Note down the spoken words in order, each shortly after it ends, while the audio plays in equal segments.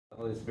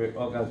Holy Spirit,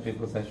 all God's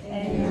people say,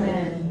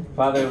 Amen.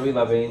 Father, we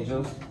love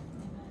angels,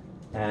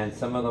 and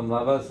some of them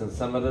love us and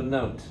some of them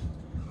don't.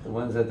 The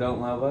ones that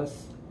don't love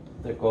us,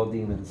 they're called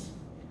demons.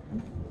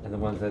 And the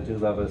ones that do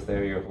love us,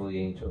 they're your holy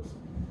angels.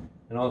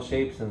 In all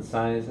shapes and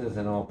sizes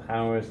and all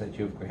powers that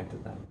you've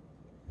granted them.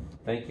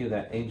 Thank you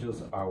that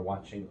angels are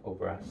watching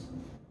over us.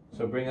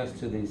 So bring us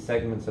to these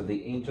segments of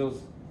the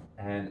angels,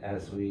 and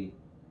as we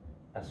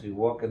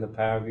walk in the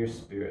power of your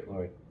Spirit,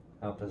 Lord,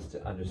 help us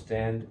to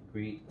understand,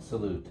 greet,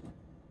 salute.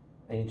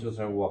 Angels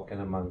are walking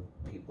among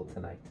people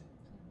tonight.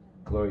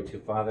 Glory to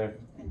Father,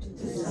 And to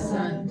the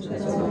Son, and to the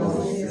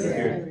Holy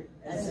Spirit,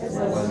 as it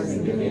was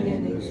in the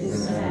beginning,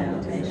 is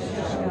now, and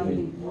shall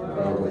be,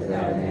 world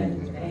without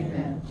end.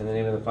 Amen. in the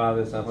name of the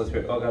Father, Son, and Holy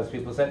Spirit, all God's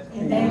people say,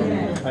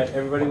 Amen. All right,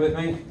 everybody with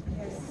me?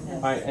 Yes.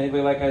 All right,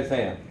 anybody like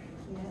Isaiah?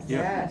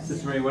 Yes.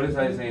 Sister Marie, what does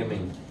Isaiah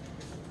mean?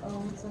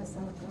 Oh, it's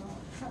something with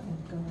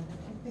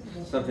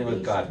God. Something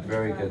with God.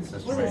 Very good,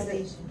 Sister What Marie.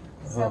 is it?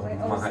 Oh, Is that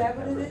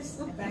what it my.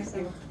 is? Thank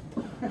you.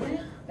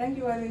 Thank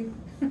you, Ellie.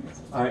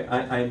 All right,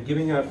 I'm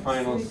giving out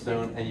finals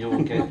soon, and you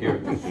will get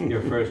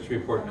your first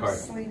report I'm card.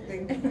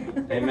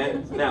 sleeping.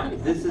 Amen. Now,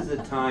 this is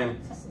a time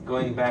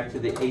going back to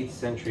the 8th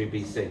century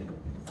BC.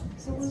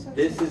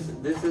 This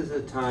is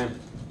a time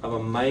of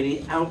a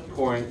mighty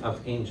outpouring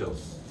of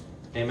angels.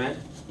 Amen?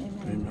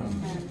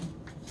 Amen.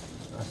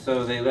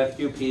 So they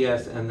left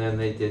UPS and then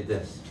they did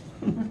this.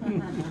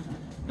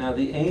 Now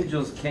the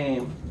angels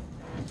came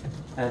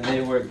and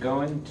they were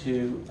going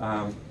to,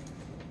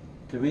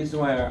 the reason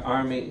why our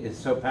army is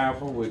so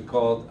powerful, we're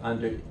called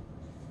under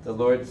the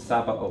Lord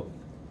Sabaoth.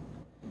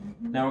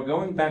 Now we're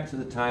going back to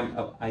the time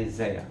of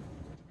Isaiah.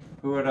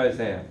 Who wrote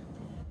Isaiah?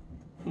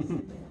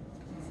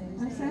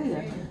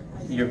 Isaiah.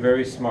 You're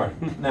very smart.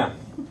 Now,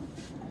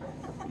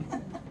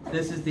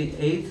 this is the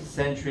 8th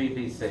century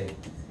BC.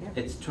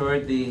 It's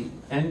toward the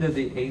end of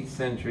the 8th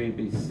century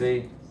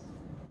BC,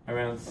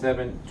 around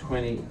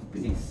 720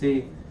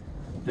 BC.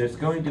 There's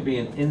going to be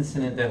an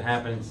incident that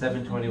happened in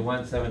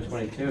 721,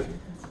 722.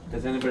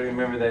 Does anybody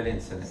remember that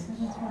incident?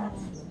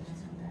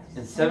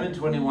 In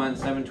 721,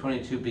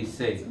 722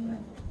 BC,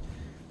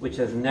 which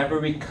has never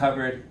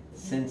recovered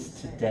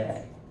since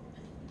today,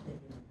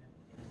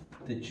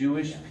 the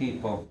Jewish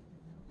people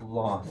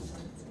lost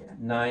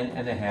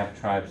 9.5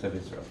 tribes of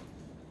Israel.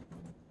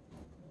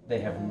 They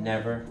have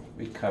never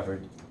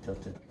recovered till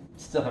today.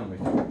 Still haven't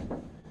recovered.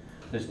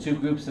 There's two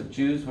groups of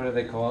Jews. What are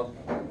they called?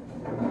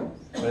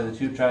 What are the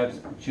two tribes?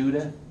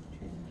 Judah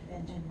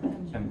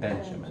and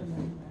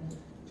Benjamin.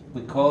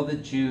 We call the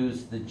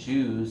Jews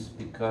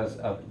because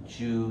of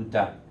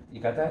Judah. You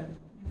got that?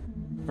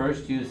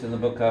 First used in the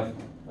book of,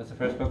 what's the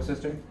first book,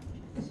 sister?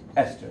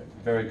 Esther.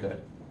 Very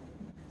good.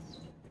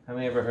 How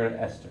many ever heard of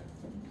Esther?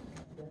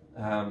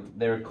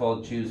 They were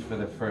called Jews for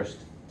the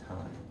first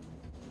time.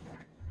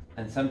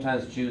 And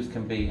sometimes Jews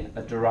can be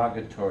a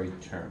derogatory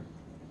term.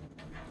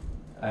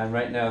 And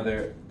right now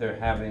they're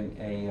having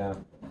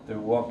they're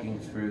walking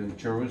through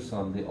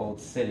Jerusalem, the old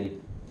city,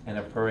 in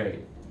a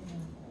parade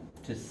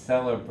to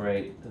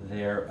celebrate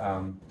their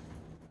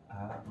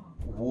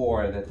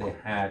war that they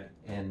had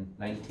in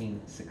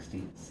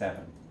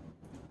 1967.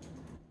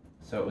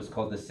 So it was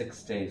called the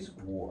 6 Days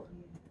War.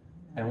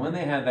 And when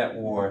they had that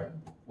war,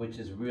 which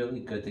is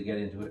really good to get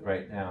into it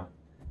right now,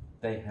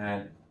 they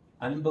had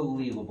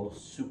unbelievable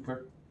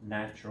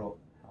supernatural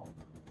help.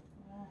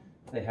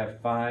 They have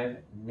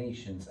 5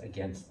 nations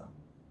against them.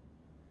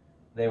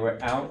 They were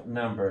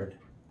outnumbered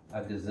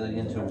a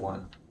gazillion to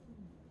 1.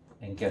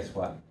 And guess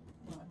what?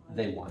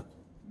 They won.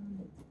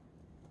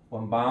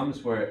 When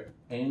bombs were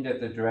aimed at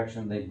the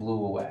direction, they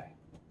blew away.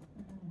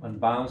 When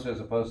bombs were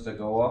supposed to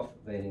go off,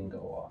 they didn't go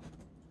off.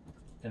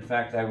 In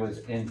fact, I was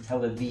in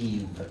Tel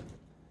Aviv.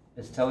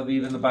 Is Tel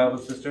Aviv in the Bible,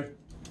 sister?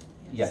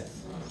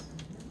 Yes.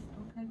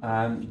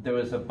 There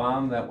was a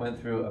bomb that went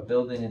through a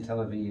building in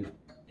Tel Aviv.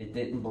 It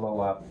didn't blow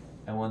up.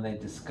 And when they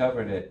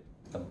discovered it,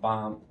 the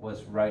bomb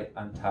was right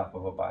on top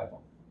of a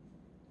Bible.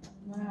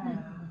 Wow.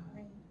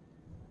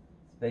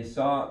 They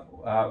saw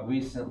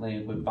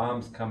recently with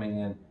bombs coming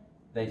in,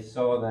 they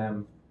saw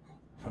them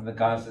from the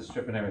Gaza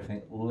Strip and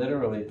everything.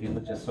 Literally,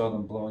 people just saw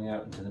them blowing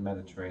out into the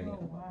Mediterranean.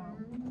 Oh, wow.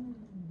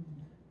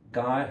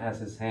 God has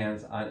his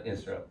hands on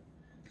Israel.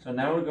 So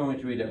now we're going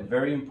to read a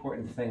very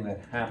important thing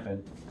that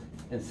happened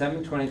in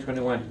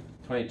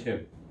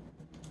 7/20/21/22.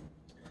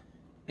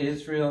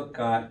 Israel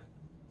got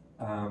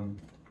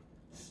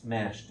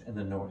smashed in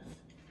the north.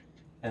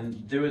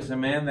 And there was a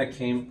man that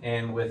came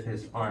in with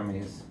his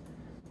armies.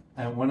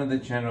 And one of the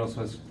generals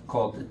was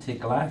called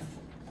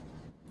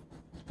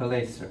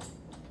Tiglath-Pileser.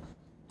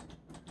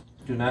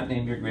 Do not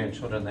name your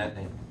grandchildren that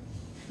name.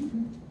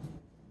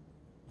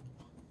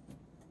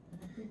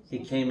 He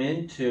came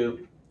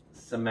into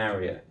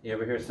Samaria. You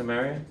ever hear of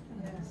Samaria?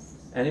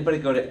 Yes. Anybody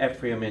go to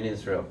Ephraim in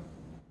Israel?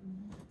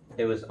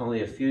 It was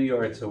only a few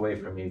yards away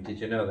from you. Did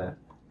you know that?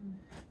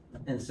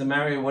 In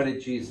Samaria, what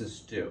did Jesus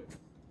do?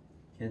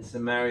 In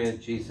Samaria,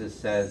 Jesus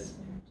says,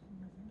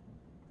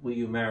 will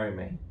you marry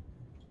me?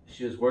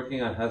 She was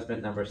working on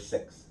husband number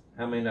 6.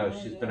 How many know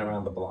she's been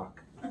around the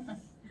block?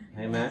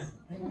 Amen?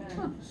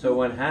 Amen. So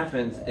what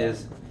happens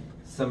is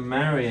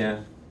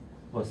Samaria,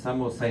 well, some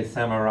will say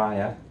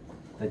Samaria,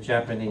 the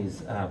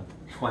Japanese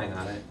twang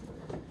on it.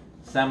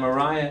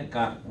 Samaria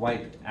got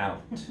wiped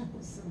out.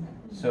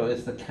 So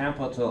it's the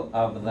capital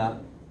of the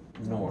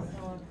north.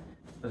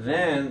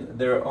 Then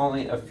there are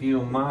only a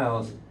few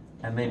miles,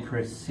 and they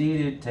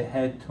proceeded to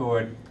head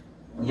toward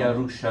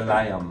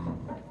Yerushalayim.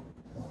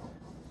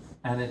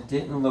 And it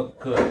didn't look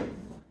good.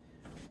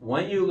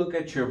 When you look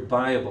at your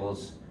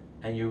Bibles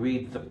and you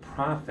read the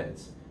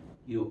prophets,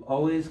 you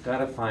always got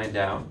to find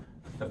out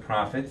the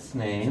prophet's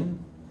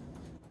name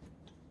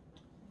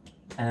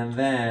and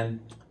then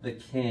the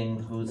king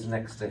who's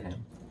next to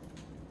him.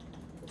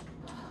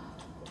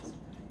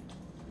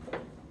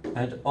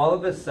 And all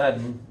of a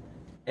sudden,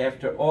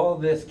 after all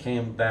this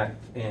came back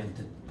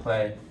into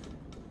play,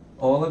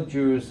 all of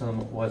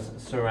Jerusalem was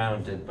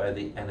surrounded by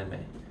the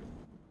enemy.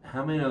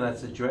 How many know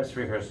that's a dress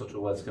rehearsal to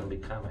what's going to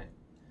be coming?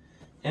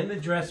 In the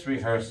dress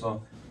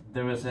rehearsal,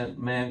 there was a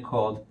man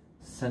called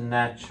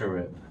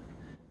Sennacherib.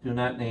 Do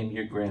not name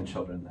your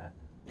grandchildren that.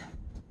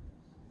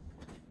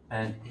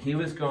 And he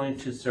was going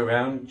to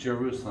surround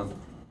Jerusalem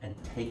and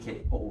take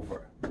it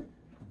over.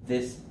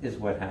 This is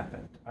what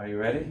happened. Are you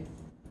ready?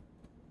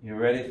 You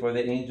ready for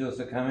the angels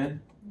to come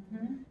in?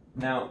 Mm-hmm.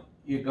 Now,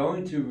 you're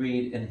going to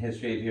read in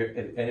history,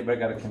 if anybody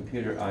got a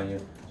computer on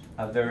you,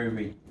 a very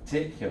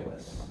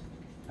ridiculous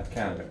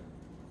account of it.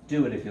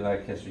 Do it if you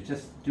like history.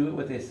 Just do it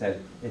what they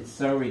said. It's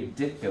so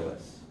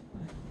ridiculous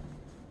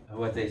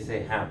what they say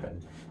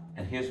happened.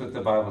 And here's what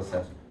the Bible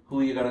says.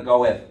 Who are you going to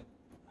go with?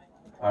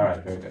 All right,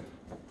 very good.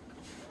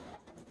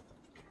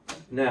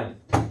 Now,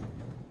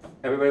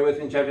 everybody with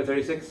me in chapter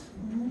 36?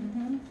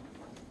 Mm-hmm.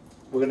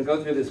 We're going to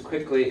go through this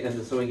quickly,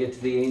 and so we get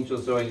to the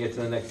angels, so we get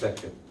to the next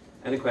section.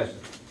 Any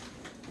questions?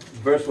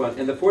 Verse 1.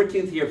 In the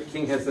 14th year of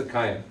King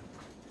Hezekiah,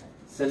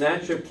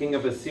 Sennacherib, king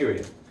of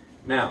Assyria.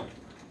 Now,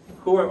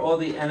 who are all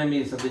the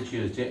enemies of the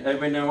Jews? Do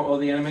everybody know all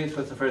the enemies?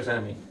 What's the first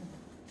enemy?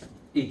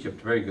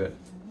 Egypt. Very good.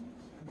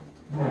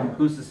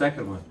 Who's the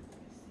second one?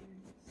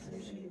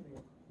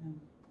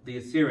 The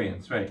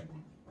Assyrians, right.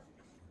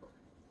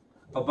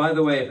 Oh, by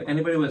the way, if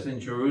anybody was in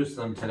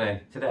Jerusalem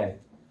today, did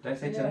I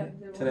say today?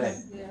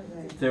 Today.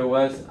 There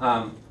was,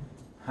 how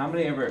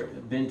many ever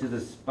been to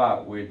the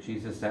spot where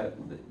Jesus said,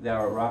 "Thou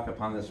art a rock,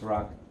 upon this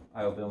rock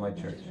I will build my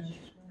church"?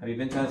 Have you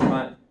been to that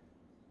spot?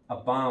 A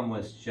bomb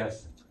was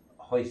just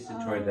hoisted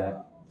toward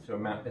that.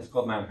 So it's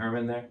called Mount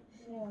Hermon there.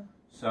 Yeah.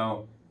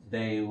 So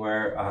they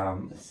were,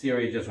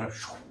 Syria just went,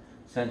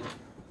 sent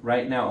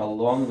right now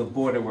along the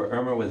border where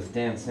Irma was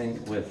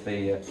dancing with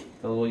the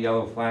little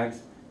yellow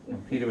flags,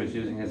 and Peter was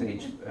using his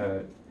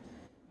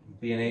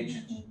B&H,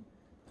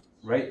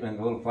 right when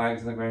the little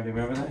flags in the ground. Do you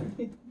remember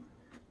that?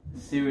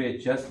 Syria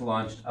just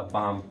launched a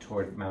bomb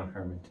toward Mount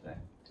Hermon today.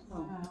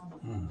 Wow.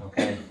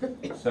 Okay,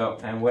 so,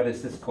 and what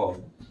is this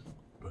called?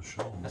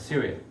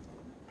 Assyria.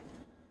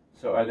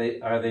 So are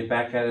they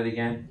back at it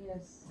again?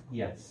 Yes.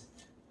 Yes.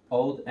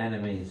 Old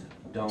enemies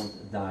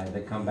don't die.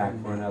 They come back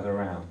for another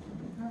round.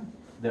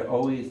 They're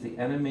always, the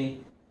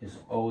enemy is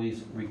always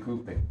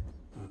regrouping.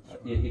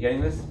 You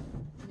getting this?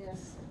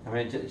 Yes. I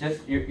mean,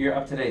 just you're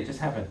up to date. It just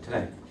happened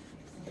today.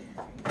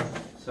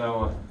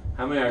 So,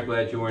 how many are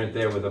glad you weren't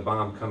there with a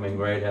bomb coming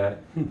right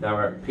at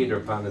our Peter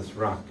upon this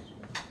rock?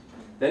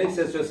 Then he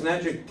says, so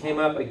Sennacherib came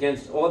up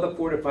against all the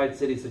fortified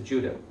cities of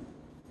Judah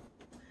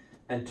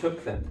and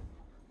took them.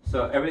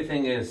 So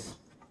everything is,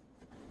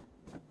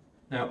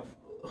 now,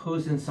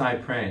 who's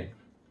inside praying?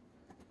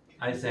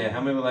 Isaiah.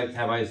 How many would like to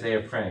have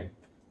Isaiah praying?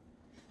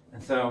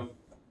 And so,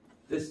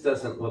 this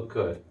doesn't look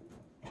good.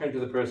 Turn to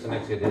the person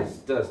next to you. This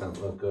doesn't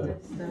look good.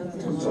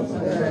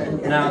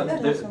 Now,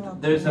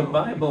 there's a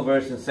Bible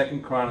verse in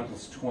 2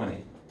 Chronicles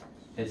 20.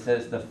 It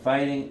says, the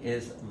fighting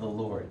is the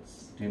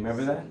Lord's. Do you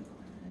remember that?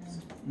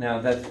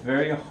 Now, that's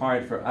very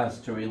hard for us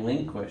to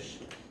relinquish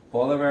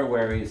all of our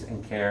worries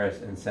and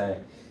cares and say,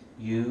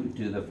 you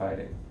do the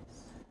fighting.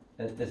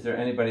 Is there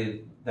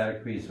anybody that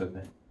agrees with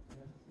me?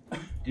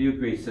 Do you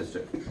agree,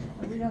 sister?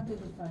 We don't do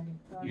the fighting.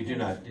 You do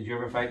not. Did you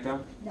ever fight, though?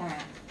 Nah.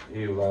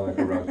 You lie like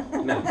a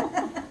rug. No.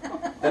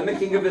 Then the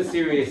king of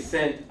Assyria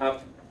sent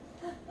up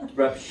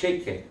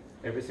Rabshakeh,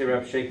 ever say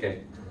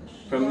Rabshakeh,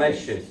 from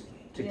Lachish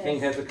to King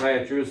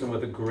Hezekiah of Jerusalem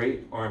with a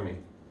great army.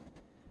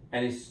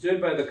 And he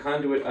stood by the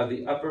conduit of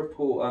the upper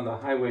pool on the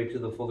highway to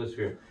the Fuller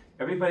Field.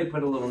 Everybody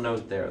put a little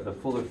note there, the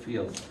Fuller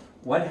Field.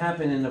 What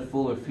happened in the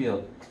Fuller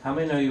Field? How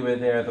many know you were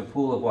there, the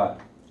pool of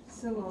what?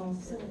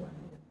 Siloam.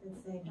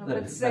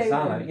 The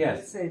Basana,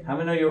 yes. How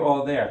many know you're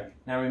all there?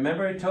 Now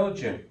remember I told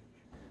you,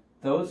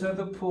 those are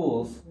the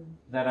pools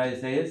that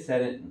Isaiah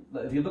said.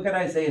 If you look at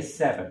Isaiah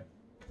 7,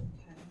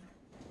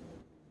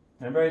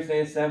 remember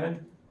Isaiah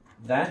 7?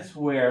 That's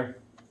where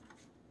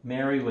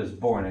Mary was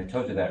born. I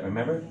told you that,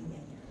 remember?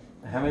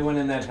 How many went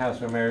in that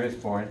house where Mary was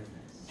born?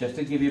 Just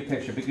to give you a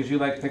picture, because you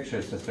like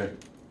pictures, sister.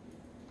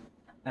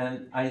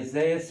 And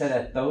Isaiah said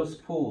at those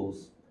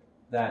pools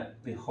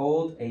that,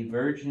 behold, a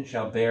virgin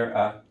shall bear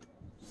a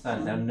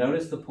son. Now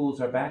notice the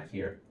pools are back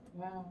here.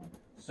 Wow.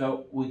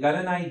 So we got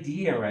an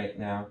idea right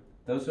now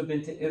Those who've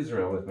been to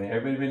Israel with me.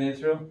 Everybody been to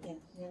Israel?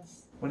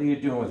 Yes. What are you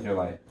doing with your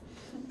life?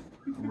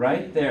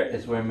 Right there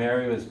is where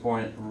Mary was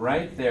born.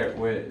 Right there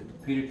where,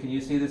 Peter, can you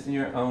see this in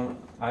your own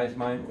eyes,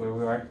 mind, where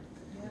we are?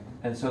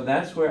 And so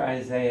that's where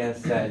Isaiah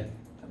said,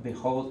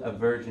 behold, a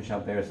virgin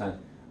shall bear a son.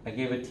 I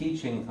gave a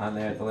teaching on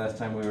there the last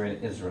time we were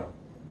in Israel.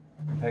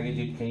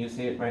 Peggy, can you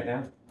see it right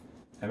now?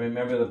 And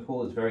remember, the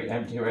pool is very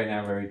empty right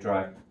now, very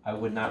dry. I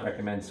would not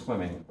recommend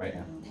swimming right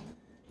now.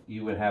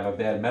 You would have a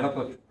bad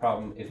medical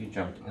problem if you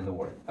jumped in the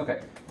water.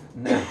 Okay,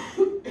 now,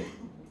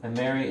 and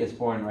Mary is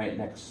born right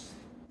next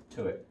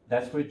to it.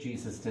 That's where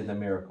Jesus did the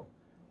miracle.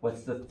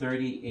 What's the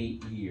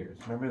 38 years?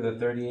 Remember the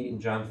 38 in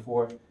John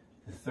 4?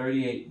 The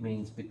 38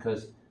 means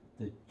because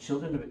the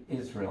children of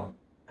Israel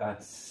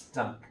got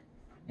stuck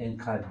in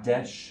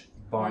Kadesh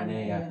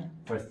Barnea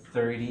for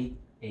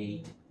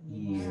 38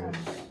 years.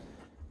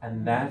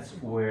 And that's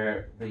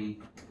where the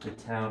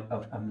town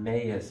of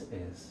Emmaus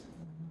is.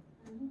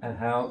 And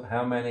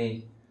how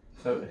many,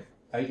 so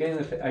are you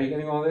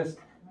getting all this?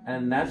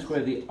 And that's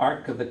where the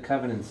Ark of the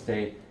Covenant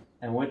stayed.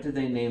 And what did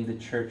they name the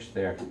church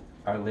there?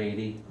 Our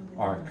Lady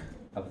Ark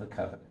of the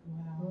Covenant.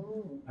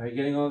 Are you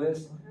getting all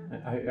this?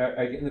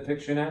 Are you getting the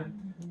picture now?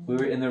 We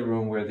were in the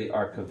room where the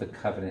Ark of the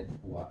Covenant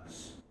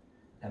was.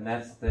 And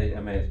that's the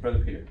Emmaus. Brother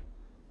Peter.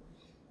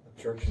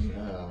 A church in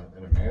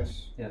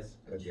Emmaus? Yes.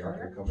 The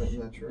Ark of the Covenant in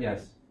that church?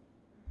 Yes.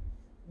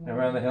 And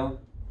around the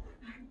hill?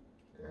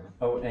 Yeah.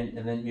 Oh,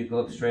 and then you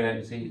look straight out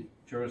and see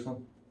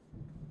Jerusalem?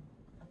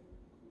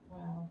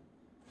 Wow.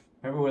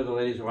 Remember where the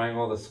ladies were wearing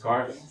all the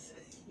scarves?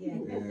 Yeah.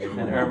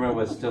 And Irma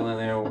was still in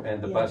there,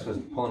 and the bus was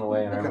pulling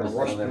away, and Kind Irma of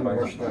was still in there.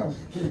 rushed out.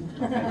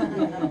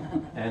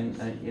 And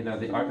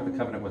the Ark of the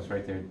Covenant was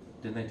right there.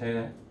 Didn't they tell you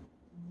that?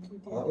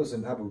 Well, that was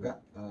in Abu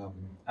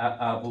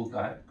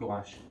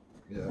Gouash.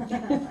 Yeah.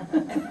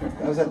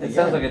 That was at the It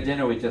sounds end. like a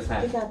dinner we just We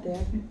had. got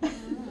there.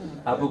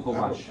 Abu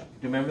Gouash. Do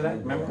you remember that?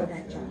 Remember?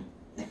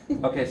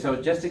 Okay,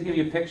 so just to give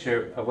you a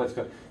picture of what's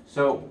going.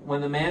 So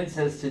when the man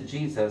says to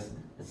Jesus,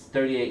 "It's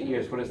 38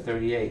 years." What is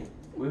 38?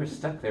 We were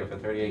stuck there for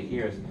 38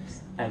 years,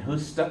 and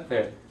who's stuck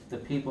there? The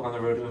people on the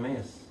road to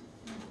Emmaus.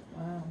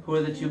 Wow. Who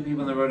are the two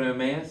people on the road to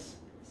Emmaus?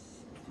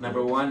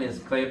 Number one is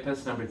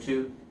Cleopas. Number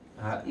two,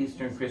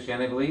 Eastern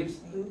Christianity believes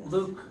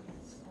Luke.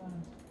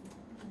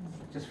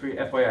 Just for your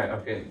FYI.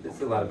 Okay, this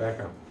is a lot of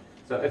background.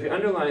 So if you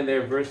underline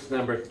there, verse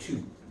number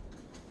 2.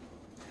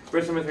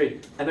 Verse number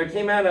 3. And there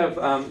came out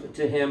of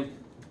to him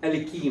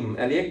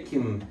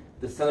Eliakim,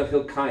 the son of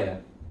Hilkiah,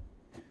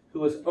 who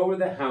was over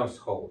the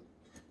household.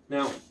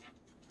 Now,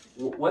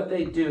 what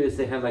they do is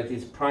they have like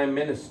these prime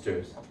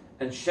ministers,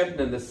 and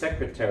Shebna the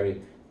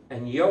secretary,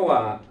 and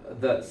Yoah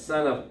the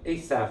son of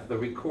Asaph the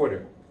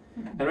recorder.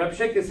 And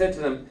Rabshakeh said to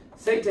them,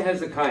 say to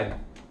Hezekiah.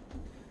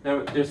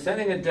 Now they're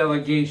sending a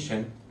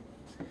delegation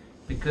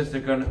because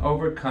they're going to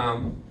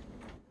overcome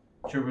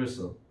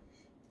Jerusalem.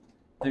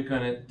 They're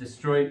going to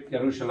destroy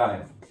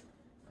Jerusalem.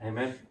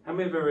 Amen. How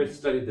many have ever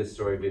studied this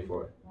story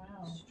before?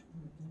 Wow.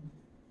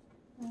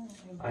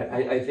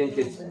 I think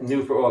it's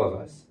new for all of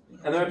us.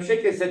 And the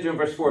Rabshakeh said to him,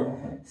 verse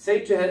 4, say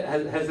to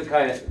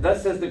Hezekiah,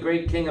 thus says the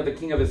great king of the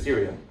king of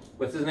Assyria.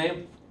 What's his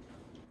name?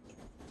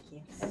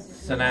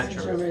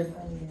 Sennacherib.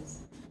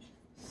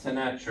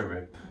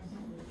 Sennacherib.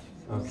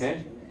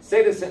 Okay.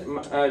 Say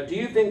to do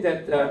you think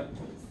that,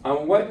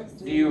 on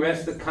what do you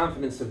rest the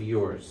confidence of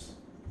yours?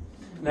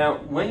 Now,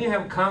 when you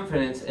have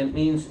confidence, it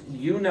means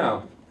you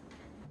know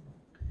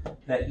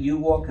that you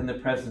walk in the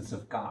presence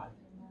of God.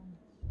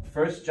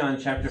 1 John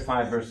chapter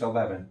 5, verse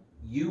 11.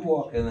 You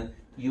walk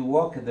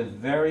in the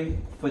very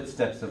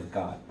footsteps of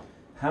God.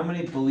 How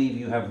many believe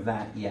you have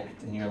that yet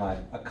in your life?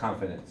 A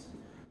confidence.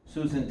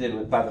 Susan did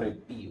with Padre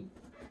Pio.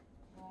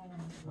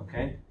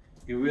 Okay?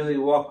 You really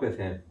walk with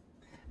him.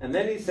 And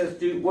then he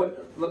says,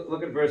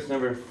 look at verse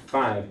number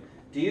 5.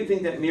 Do you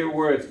think that mere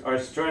words are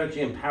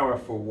strategy and power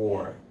for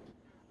war?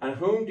 On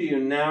whom do you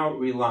now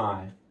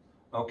rely?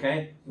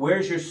 Okay?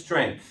 Where's your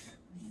strength?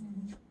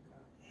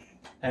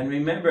 And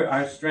remember,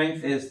 our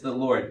strength is the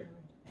Lord.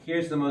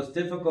 Here's the most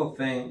difficult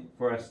thing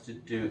for us to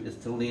do is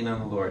to lean on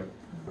the Lord.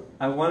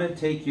 I want to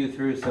take you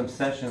through some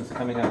sessions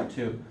coming up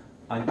too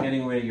on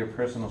getting rid of your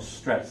personal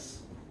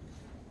stress.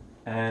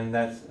 And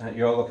that's,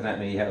 you're all looking at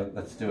me, yeah,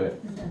 let's do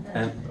it.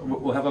 And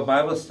we'll have a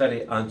Bible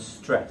study on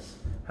stress.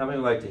 How many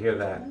would like to hear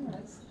that?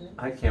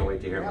 I can't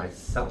wait to hear it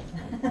myself.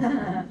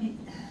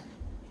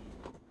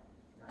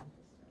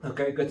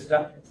 Okay, good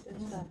stuff.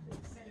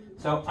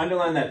 So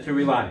underline that, to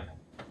rely.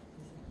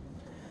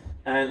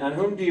 And on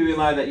whom do you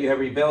rely that you have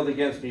rebelled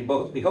against me?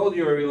 Behold,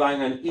 you are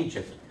relying on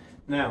Egypt.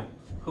 Now,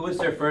 who is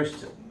their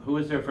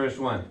first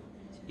one?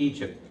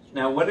 Egypt.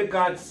 Now, what did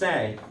God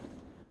say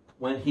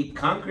when he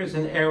conquers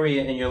an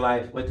area in your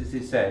life? What does he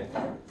say?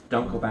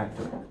 Don't go back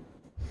to it.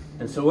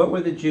 And so what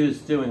were the Jews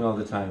doing all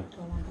the time?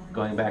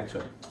 Going back to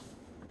it.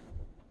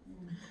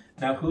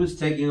 Now, who's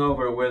taking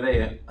over where they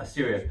are?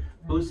 Assyria.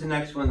 Who's the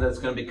next one that's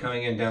going to be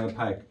coming in down the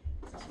pike?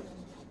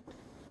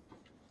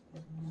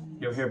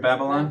 You ever hear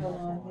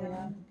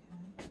Babylon?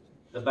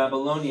 The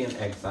Babylonian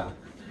exile.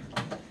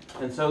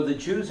 And so the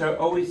Jews are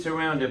always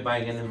surrounded by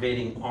an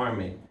invading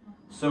army.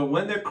 So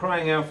when they're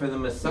crying out for the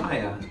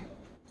Messiah,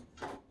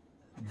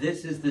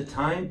 this is the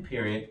time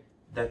period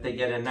that they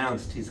get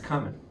announced he's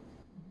coming.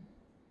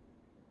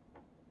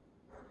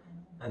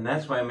 And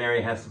that's why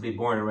Mary has to be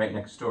born right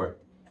next door.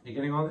 You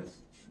getting all this?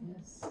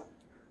 Yes.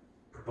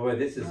 Boy,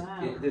 this is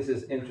Wow. this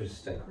is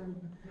interesting.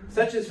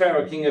 Such is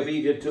Pharaoh, king of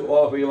Egypt, to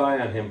all who rely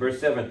on him. Verse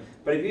 7.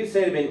 But if you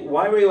say to me,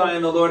 why rely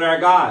on the Lord our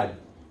God?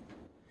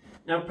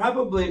 Now,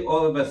 probably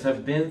all of us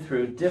have been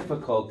through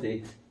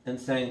difficulty in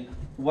saying,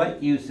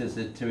 what use is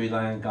it to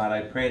rely on God?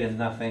 I prayed and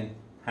nothing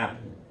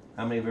happened.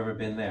 How many have ever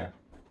been there?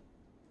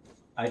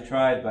 I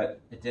tried, but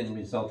it didn't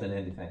result in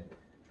anything.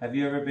 Have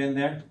you ever been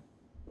there?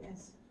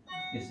 Yes.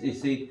 You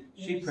see,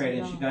 she Yes, prayed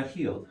and no. she got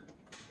healed.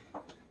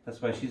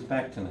 That's why she's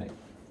back tonight.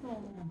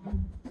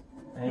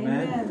 Amen.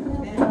 Amen?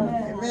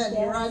 Amen.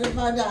 You're right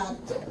about that.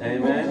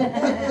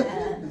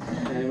 Amen?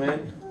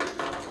 Amen?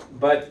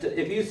 But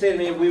if you say to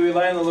me, we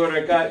rely on the Lord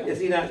our God, is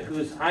he not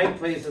whose high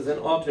places and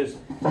altars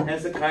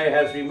Hezekiah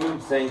has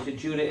removed, saying to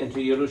Judah and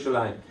to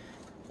Jerusalem?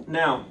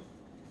 Now,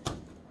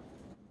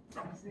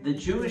 the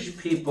Jewish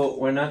people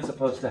were not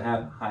supposed to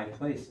have high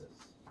places.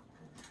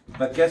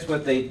 But guess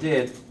what they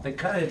did? They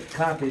kind of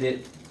copied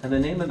it, and the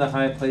name of the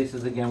high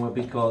places again would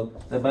be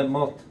called the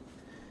Bamot.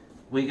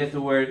 We get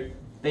the word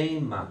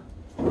Bema.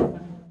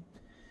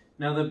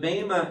 Now the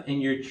Bema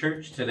in your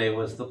church today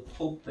was the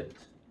pulpit.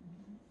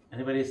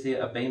 Anybody see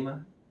a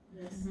Bema?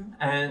 Yes.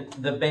 And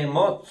the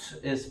Bemot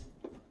is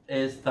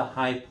the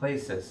high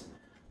places.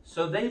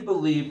 So they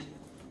believed,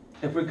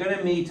 if we're going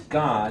to meet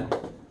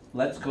God,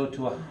 let's go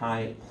to a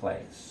high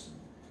place.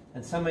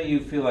 And some of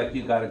you feel like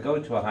you got to go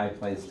to a high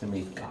place to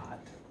meet God.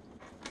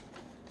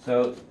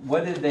 So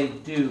what did they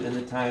do in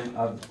the time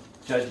of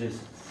Judges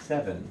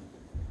 7?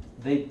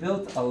 They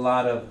built a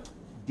lot of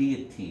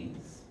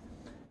deities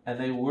and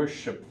they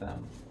worshiped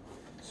them.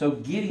 So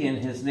Gideon,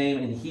 his name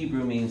in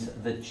Hebrew means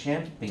the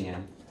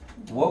champion,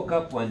 woke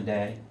up one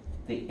day,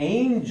 the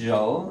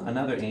angel,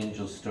 another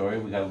angel story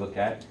we got to look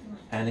at,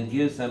 and it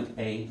gives them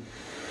a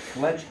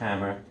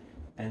sledgehammer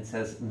and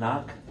says,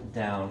 knock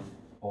down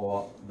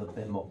all the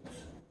bimot.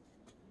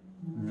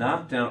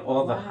 Knock down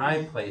all the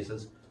high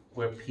places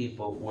where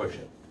people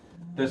worship.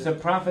 There's a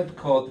prophet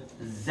called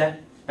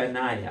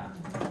Zephaniah.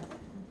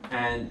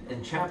 And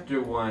in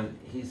chapter 1,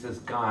 he says,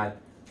 God,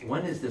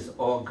 when is this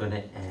all going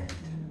to end?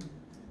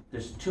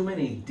 There's too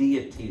many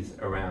deities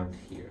around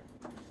here.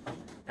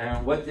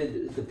 And what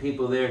did the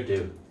people there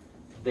do?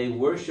 They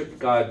worshiped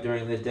God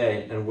during the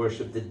day and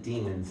worshiped the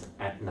demons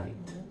at night.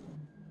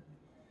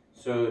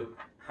 So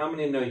how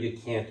many know you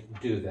can't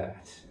do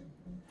that?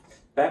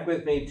 Back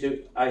with me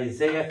to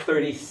Isaiah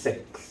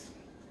 36.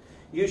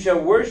 You shall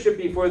worship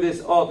before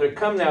this altar.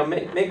 Come now,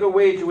 make a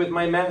wager with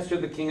my master,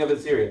 the king of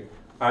Assyria.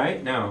 All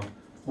right, now,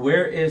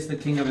 where is the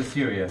king of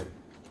Assyria?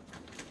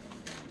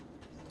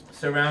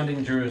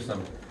 Surrounding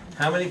Jerusalem.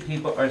 How many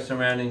people are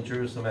surrounding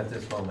Jerusalem at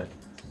this moment?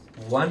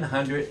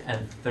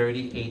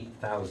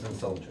 138,000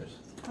 soldiers.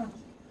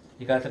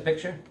 You got the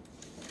picture?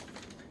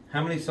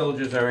 How many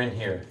soldiers are in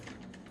here?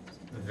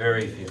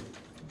 Very few.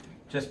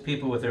 Just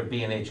people with their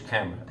B&H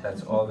camera.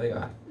 That's all they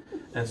got.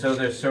 And so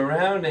they're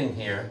surrounding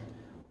here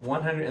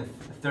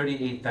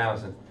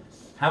 138,000.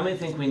 How many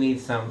think we need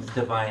some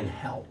divine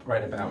help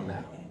right about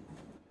now?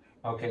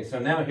 Okay, so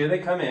now here they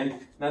come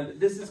in. Now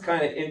this is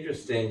kind of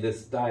interesting,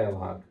 this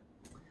dialogue.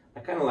 I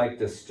kind of like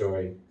this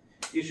story.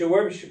 You shall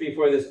worship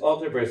before this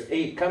altar, verse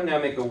 8. Come now,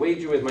 make a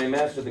wager with my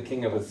master, the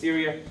king of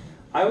Assyria.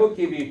 I will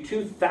give you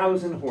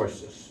 2,000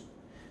 horses.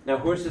 Now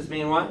horses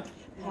mean what?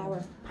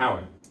 Power.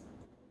 Power.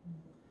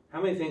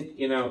 How many think,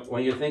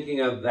 when you're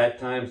thinking of that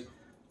times,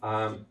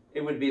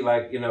 it would be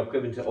like,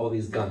 equivalent to all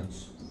these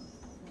guns.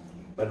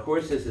 But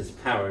horses is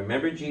power.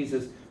 Remember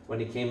Jesus, when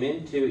he came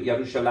into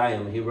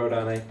Jerusalem, he rode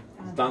on a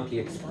donkey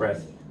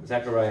express,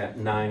 Zechariah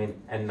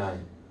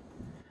 9:9.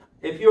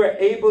 If you are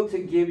able to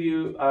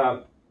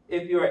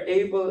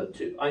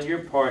on your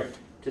part,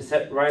 to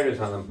set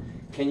riders on them,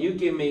 can you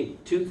give me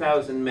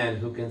 2,000 men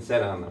who can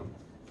sit on them?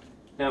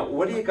 Now,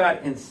 what do you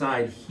got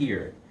inside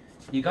here?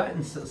 You got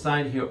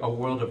inside here a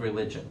world of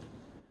religion.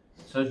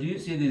 So do you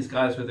see these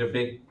guys with their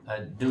big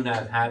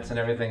do-not hats and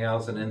everything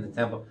else and in the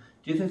temple?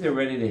 Do you think they're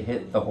ready to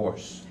hit the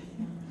horse?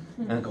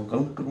 And go,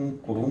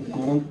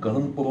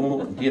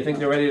 do you think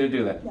they're ready to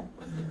do that? All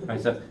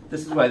right, so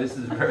this is why this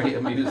is a very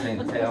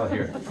amusing tale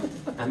here.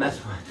 And that's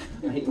why,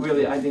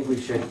 I think we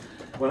should,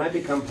 when I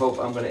become Pope,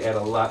 I'm going to add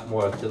a lot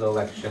more to the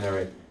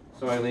lectionary.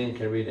 So Eileen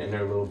can read it in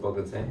her little book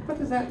and say, what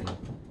does that mean?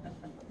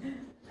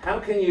 How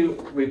can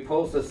you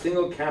repulse a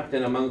single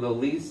captain among the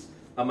least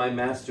of my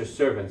master's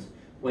servants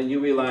when you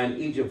rely on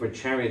Egypt for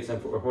chariots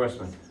and for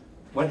horsemen?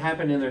 What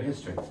happened in their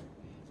history?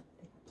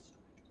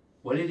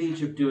 What did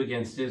Egypt do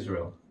against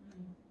Israel?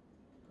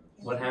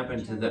 What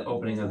happened to the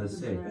opening of the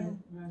sea?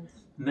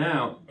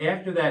 Now,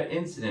 after that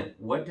incident,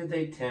 what did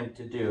they attempt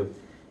to do?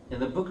 In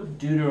the book of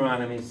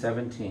Deuteronomy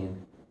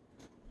 17,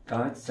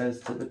 God says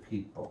to the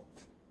people,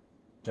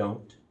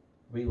 don't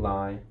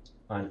rely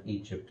on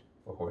Egypt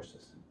for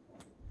horses.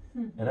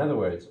 In other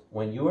words,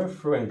 when you are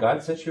free and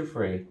God sets you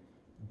free,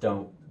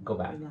 don't go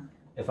back.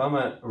 if I'm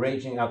a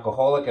raging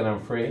alcoholic and I'm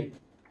free,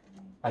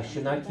 I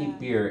should not keep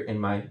beer in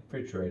my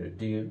refrigerator.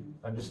 Do you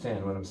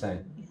understand what I'm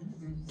saying?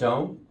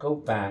 Don't go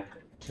back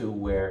to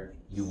where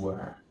you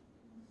were.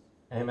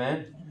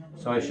 Amen?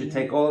 So I should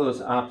take all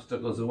those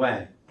obstacles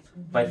away.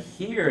 But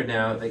here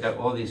now, they got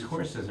all these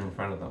horses in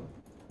front of them.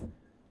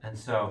 And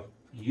so,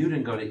 you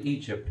didn't go to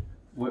Egypt,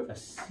 we're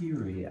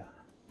Assyria.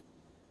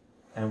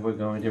 And we're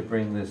going to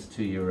bring this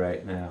to you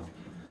right now.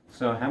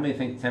 So how many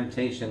think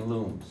temptation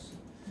looms?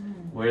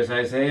 Where's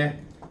Isaiah?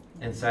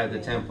 Inside the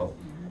temple.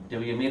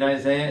 Do you meet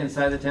Isaiah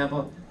inside the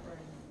temple?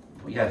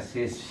 Yes,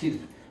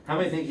 how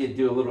many think he'd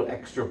do a little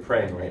extra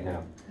praying right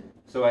now?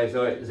 So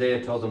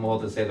Isaiah told them all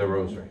to say the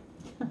rosary.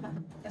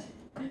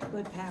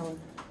 Good power.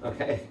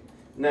 Okay.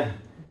 Now,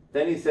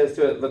 then he says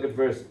to it, look at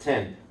verse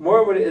 10.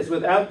 Moreover, it is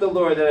without the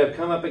Lord that I have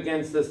come up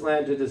against this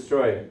land to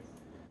destroy it.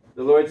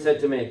 The Lord said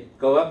to me,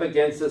 go up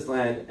against this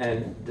land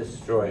and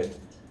destroy it.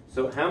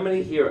 So how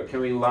many here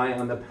can rely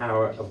on the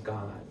power of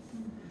God?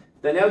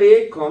 Then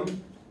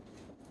Eliakim,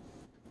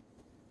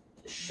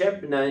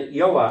 Shebna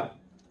Yoah,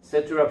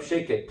 said to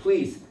Rabshakeh,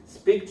 please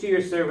speak to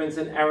your servants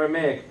in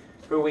Aramaic,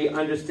 for we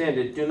understand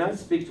it. Do not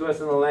speak to us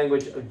in the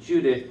language of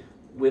Judah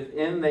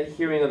within the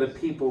hearing of the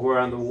people who are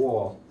on the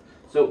wall.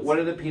 So what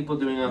are the people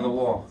doing on the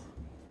wall?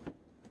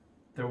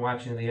 They're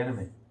watching the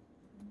enemy.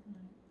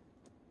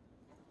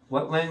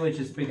 What language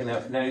is speaking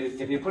now? Now,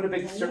 if you put a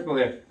big circle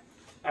there,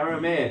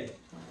 Aramaic.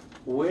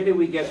 Where did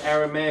we get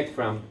Aramaic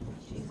from?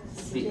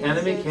 The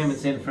enemy came and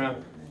said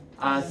from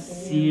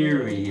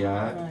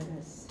Assyria,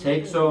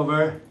 takes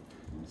over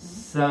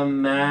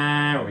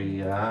Samaria.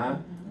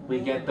 We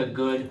get the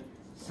good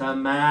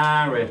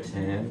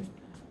Samaritan.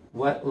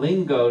 What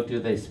lingo do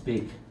they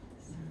speak?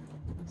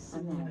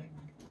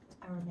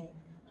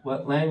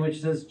 What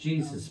language does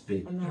Jesus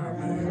speak?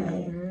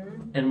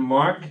 In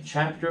Mark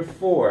chapter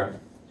 4,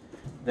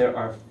 there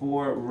are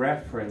 4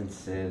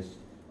 references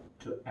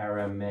to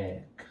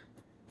Aramaic.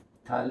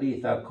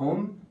 Talitha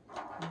kum,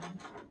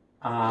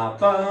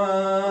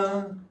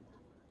 Abba,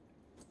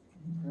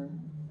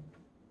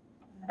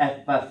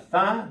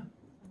 Ephatha,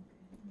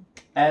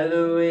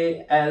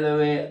 Eloi,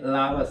 Eloi,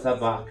 lama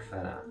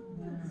sabachthani.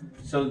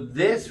 So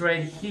this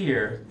right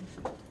here,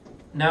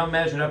 now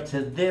measured up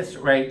to this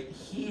right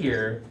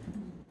here,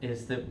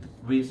 is the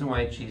reason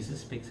why Jesus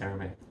speaks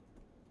Aramaic.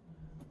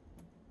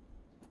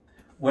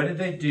 What did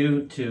they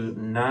do to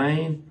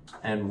 9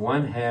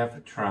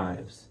 1/2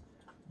 tribes?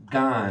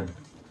 Gone.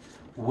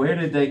 Where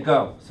did they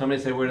go? Somebody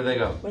say, where did they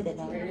go? Where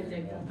did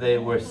they go? They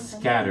were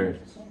scattered.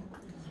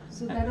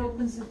 So that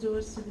opens the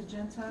doors to the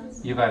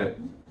Gentiles? You got it.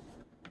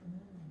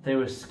 They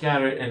were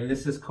scattered, and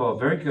this is called,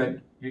 very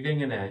good, you're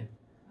getting an A.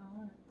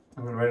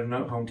 I'm going to write a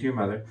note home to your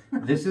mother.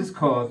 This is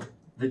called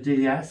the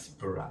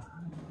diaspora.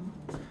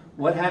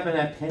 What happened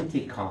at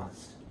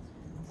Pentecost?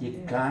 You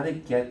got to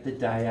get the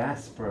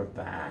diaspora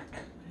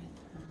back.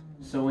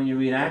 So when you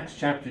read Acts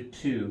chapter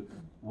 2,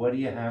 what do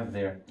you have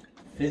there?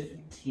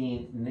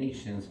 15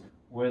 nations.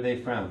 Where are they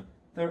from?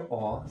 They're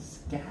all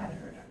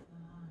scattered.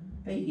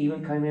 They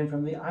even come in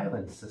from the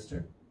islands,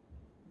 sister.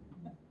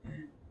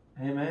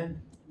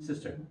 Amen?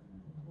 Sister.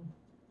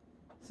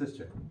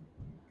 Sister.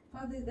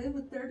 Father, they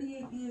were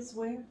 38 years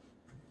where?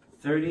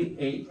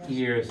 38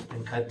 years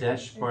in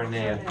Kadesh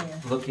Barnea,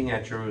 looking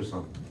at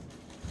Jerusalem.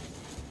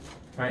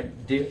 Right?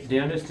 Do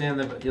you understand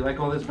do you like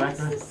all this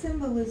background? What's the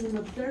symbolism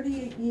of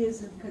 38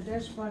 years in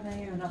Kadesh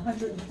Barnea and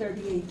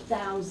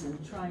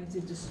 138,000 trying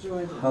to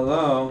destroy them?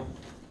 Hello?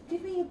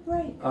 Give me a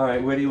break. All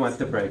right, where do you want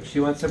the break? She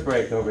wants a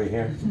break over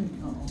here.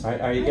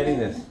 Are you getting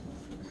this?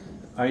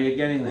 Are you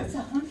getting That's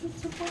this?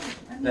 100 to 1.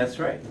 I mean, That's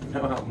right.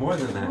 No, more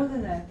than more that.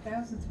 than that,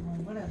 1,000 to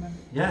 1, whatever.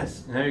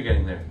 Yes, now you're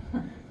getting there.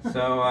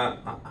 So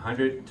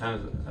 100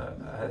 times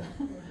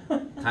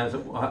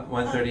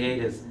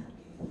 138 is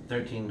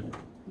 13.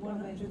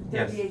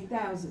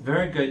 138,000.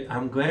 Very good.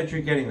 I'm glad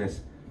you're getting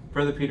this.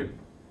 Brother Peter,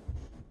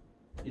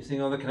 you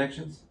seeing all the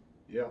connections?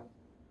 Yeah.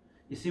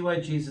 You see why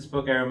Jesus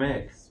spoke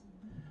Aramaic?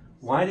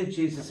 Why did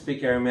Jesus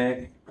speak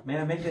Aramaic? May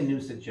I make a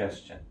new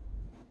suggestion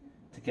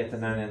to get the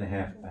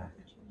 9.5 back?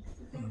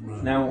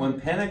 Now, when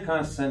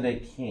Pentecost Sunday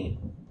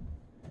came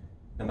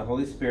and the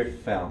Holy Spirit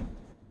fell,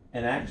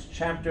 in Acts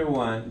chapter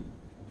 1,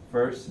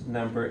 verse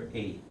number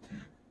 8,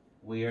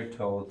 we are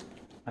told,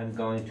 I'm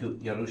going to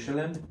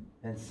Jerusalem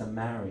and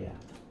Samaria.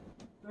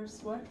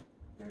 Verse what?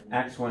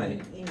 Acts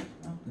 1:8.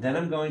 Then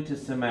I'm going to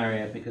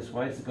Samaria, because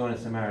why is he going to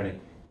Samaria?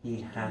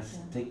 He has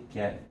to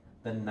get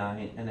the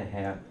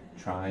 9.5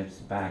 tribes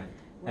back.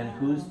 And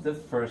who's the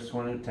first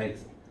one who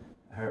takes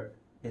her?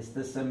 It's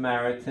the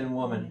Samaritan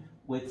woman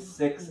with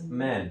 6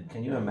 men.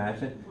 Can you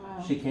imagine?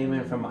 Wow. She came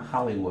in from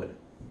Hollywood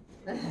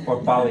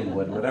or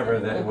Bollywood, whatever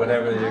they're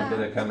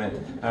going to come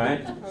in. All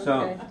right.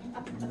 So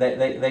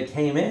they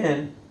came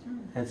in,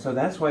 and so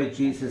that's why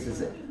Jesus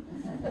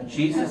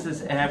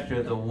is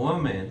after the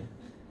woman,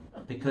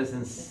 because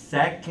in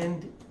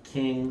 2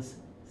 Kings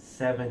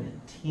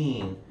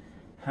 17,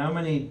 how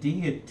many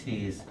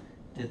deities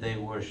did they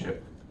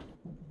worship?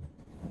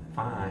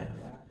 5.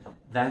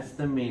 That's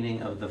the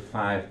meaning of the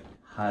 5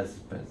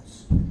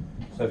 husbands.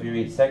 So if you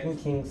read 2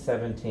 Kings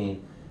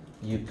 17,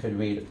 you could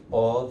read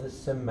all the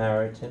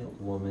Samaritan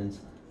woman's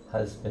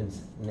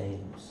husband's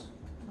names.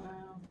 Wow.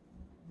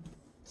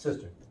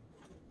 Sister.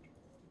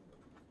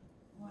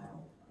 Wow.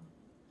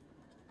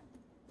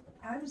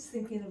 I was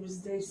thinking it was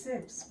day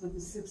 6 with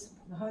the 6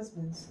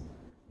 husbands,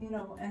 you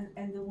know,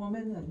 and the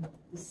woman and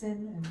the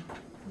sin, and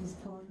he's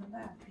pulling them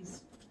back.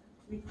 He's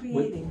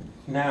recreating.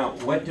 Now,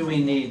 what do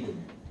we need?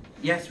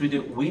 Yes, we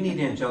do. We need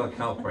angelic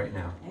help right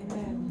now.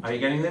 Amen. Are you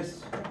getting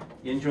this?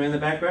 You enjoying the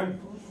background?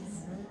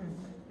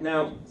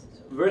 Now,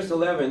 verse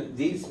 11,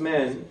 these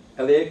men,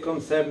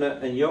 Eliakim,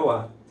 Sebna, and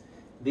Yoah,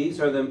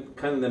 these are the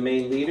kind of the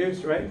main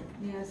leaders, right?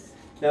 Yes.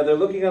 Now they're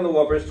looking on the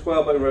wall, verse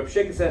 12, but Rav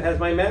Shekha said, has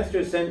my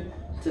master sent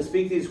to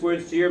speak these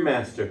words to your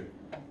master?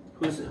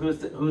 Who's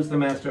the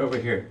master over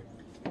here?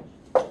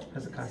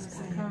 Hezekiah.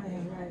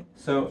 Right.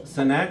 So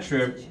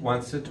Sennacherib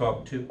wants to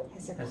talk to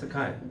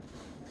Hezekiah.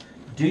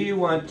 Do you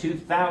want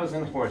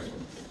 2,000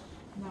 horsemen?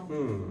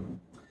 No.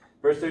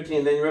 Verse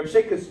 13, then Rav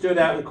Shekha stood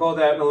out and called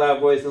out in a loud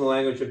voice in the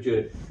language of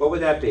Judah. What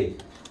would that be?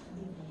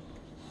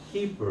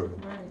 Hebrew.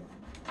 Right.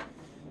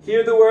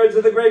 Hear the words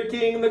of the great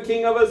king, the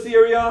king of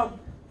Assyria.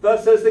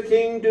 Thus says the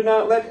king, do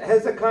not let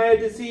Hezekiah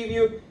deceive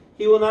you.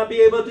 He will not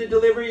be able to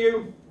deliver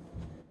you.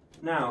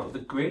 Now, the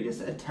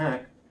greatest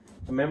attack,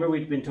 remember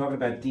we've been talking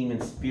about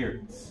demon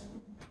spirits.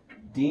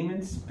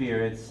 Demon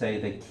spirits say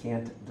they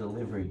can't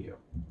deliver you.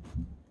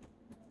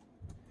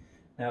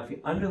 Now, if you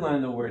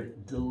underline the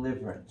word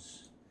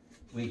deliverance,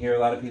 we hear a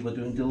lot of people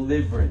doing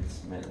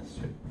deliverance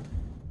ministry.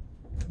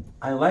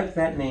 I like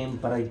that name,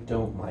 but I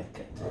don't like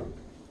it.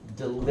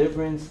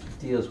 Deliverance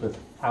deals with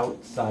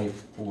outside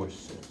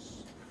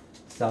forces.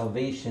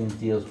 Salvation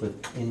deals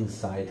with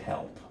inside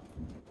help.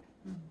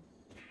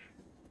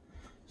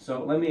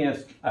 So let me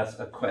ask us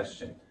a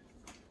question.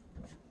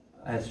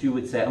 As you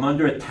would say, I'm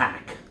under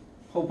attack.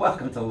 Oh,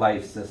 welcome to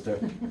life, sister.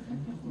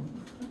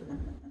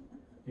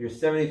 You're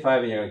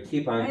 75 and you're going to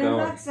keep on I am going.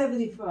 not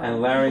 75.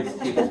 And larynx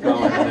keeps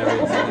going and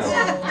everything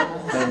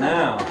else. So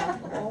now,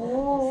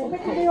 Oh, look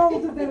at me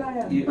older than I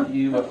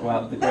am.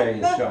 well, the gray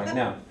is showing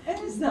now.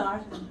 It's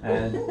not.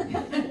 And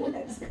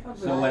It's covered.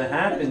 so what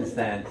happens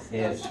then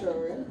is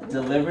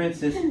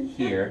deliverance is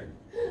here.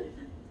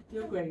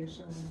 Your gray is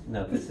showing.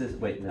 No, this is,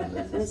 wait, no,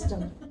 this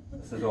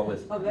is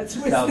always, Oh, that's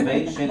wisdom.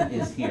 salvation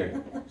is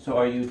here. So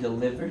are you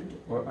delivered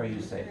or are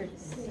you saved?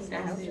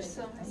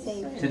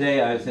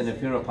 Today I was in a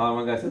funeral parlor,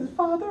 one guy says,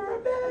 Father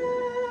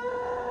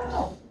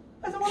Abel!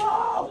 I said,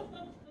 whoa!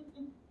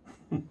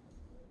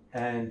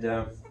 And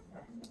the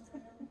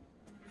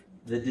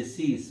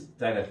deceased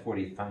died at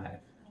 45.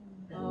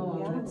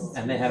 Oh,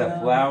 And they had a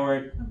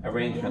flowered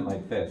arrangement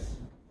like this.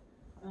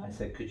 I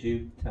said, could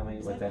you tell me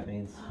what that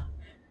means?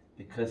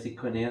 Because he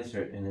couldn't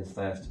answer it in his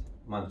last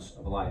months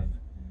of life.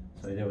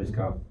 So he'd always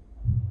go.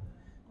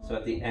 So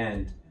at the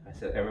end, I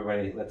said,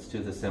 everybody, let's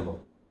do the symbol.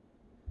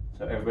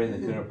 So everybody in the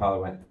funeral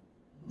parlor went.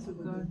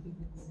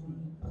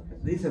 Okay.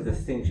 These are the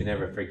things you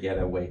never forget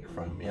awake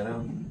from, you know?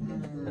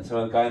 And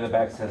so the guy in the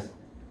back says,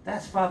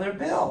 that's Father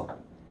Bill.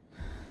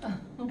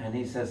 And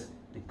he says,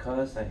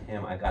 because of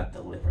him, I got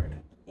delivered.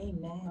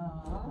 Amen.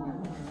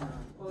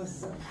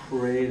 awesome.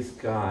 Praise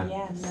God.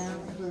 Yes.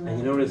 And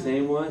you know what his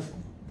name was?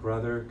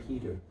 Brother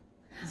Peter.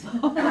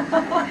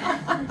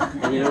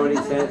 And you know what he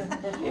says?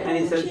 And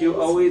he says, you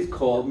always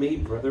called me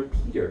Brother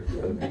Peter.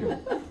 Brother Peter.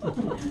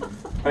 All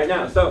right,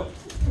 now, so,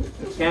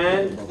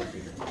 can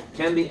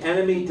the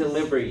enemy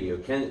deliver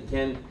you?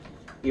 Can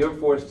your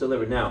force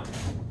deliver? Now,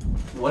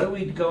 what are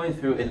we going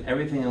through in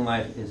everything in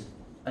life is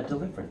a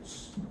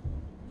deliverance.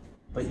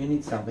 But you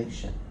need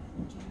salvation.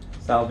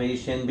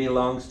 Salvation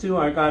belongs to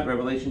our God.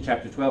 Revelation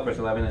chapter 12, verse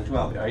 11 and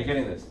 12. Are you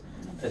getting this?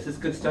 Is this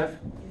good stuff?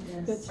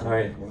 Yes. All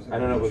right. I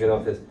don't know if we'll get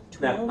off this.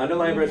 Now,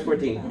 underline verse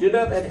 14. Do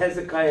not let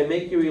Hezekiah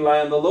make you rely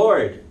on the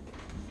Lord.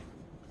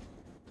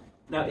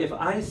 Now, if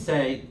I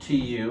say to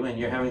you, and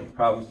you're having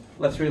problems,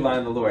 let's rely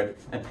on the Lord.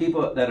 And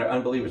people that are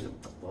unbelievers,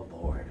 the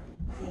Lord.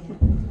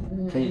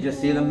 Can you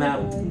just see them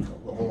now?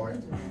 The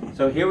Lord.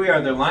 So here we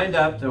are. They're lined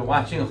up. They're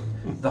watching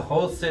the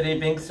whole city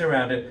being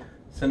surrounded.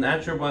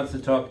 Sennacherib wants to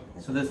talk.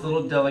 So this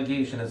little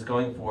delegation is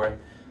going for it.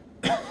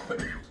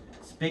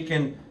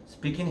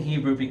 Speaking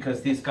Hebrew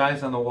because these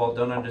guys on the wall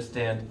don't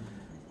understand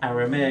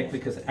Aramaic,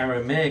 because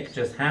Aramaic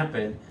just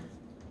happened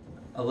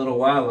a little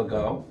while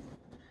ago.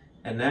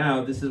 And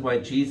now this is why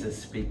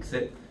Jesus speaks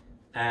it.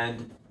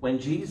 And when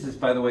Jesus,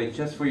 by the way,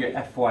 just for your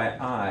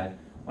FYI,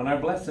 when our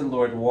blessed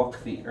Lord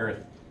walked the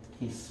earth,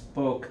 he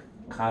spoke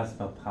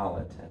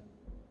cosmopolitan.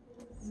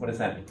 What does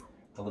that mean?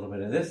 A little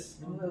bit of this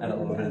and a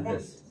little bit of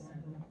this.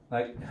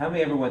 Like, how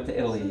many ever went to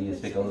Italy? You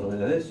speak a little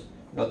bit of this, you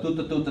go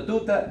tuta tuta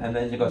tuta, and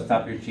then you go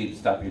stop your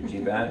jeep,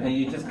 and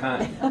you just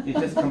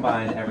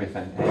combine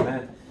everything.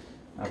 Amen.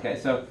 Okay,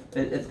 so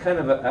it's kind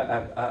of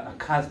a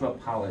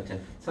cosmopolitan.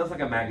 Sounds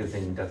like a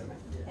magazine, doesn't it?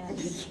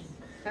 Yes.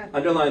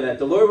 Underline that.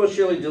 The Lord will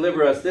surely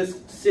deliver us.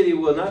 This city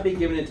will not be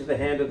given into the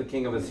hand of the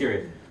king of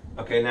Assyria.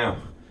 Okay,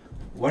 now,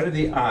 what are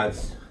the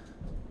odds?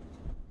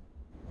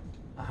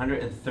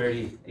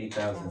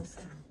 138,000.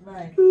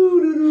 Right.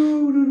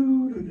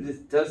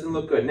 It doesn't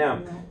look good.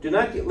 Now, do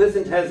not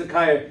listen to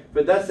Hezekiah,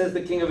 for thus says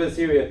the king of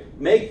Assyria,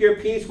 make your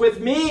peace with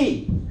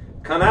me.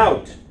 Come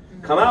out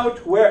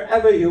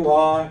wherever you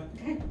are.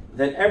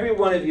 Then every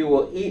one of you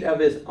will eat of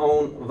his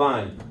own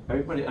vine.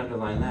 Everybody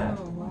underline that.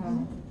 Oh,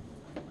 wow.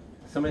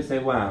 Somebody say,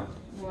 wow.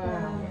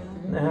 Wow.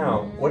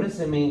 Now, what does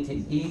it mean to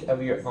eat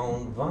of your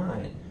own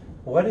vine?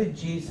 What did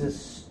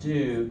Jesus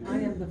do? I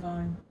am the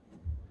vine.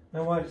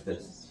 Now watch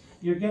this.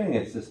 You're getting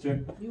it,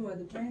 sister. You are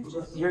the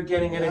branches. You're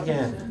getting it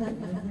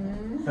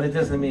again. But it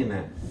doesn't mean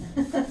that.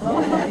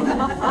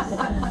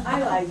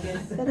 I like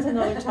it. That's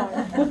another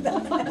time.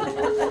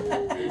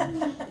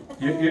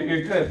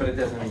 You're good, but it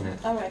doesn't mean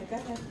that. All right, go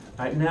ahead.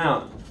 All right,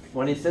 now,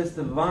 when he says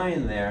the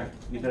vine there,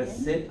 you've got to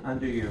sit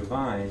under your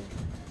vine,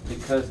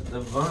 because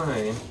the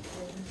vine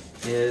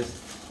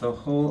is the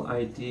whole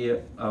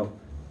idea of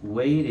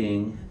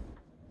waiting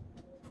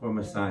for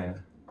Messiah.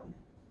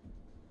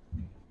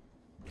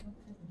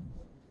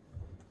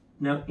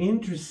 Now,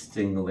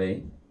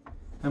 interestingly,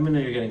 how many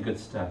know you're getting good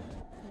stuff?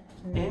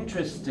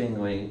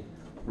 Interestingly,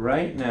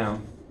 right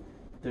now,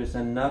 there's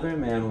another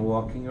man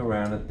walking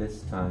around at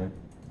this time.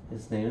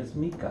 His name is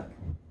Micah.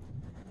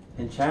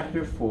 In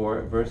chapter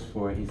 4, verse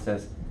 4, he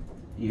says,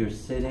 you're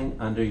sitting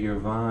under your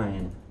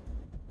vine.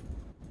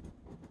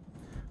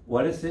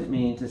 What does it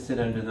mean to sit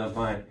under the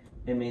vine?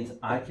 It means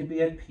I can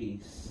be at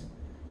peace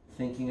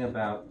thinking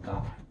about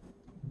God.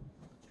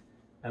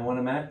 And when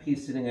I'm at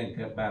peace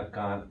sitting about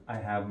God, I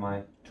have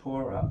my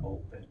Torah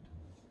open.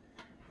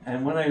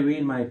 And when I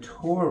read my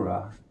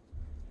Torah,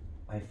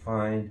 I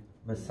find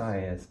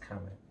Messiah is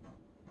coming.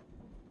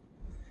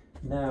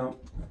 Now,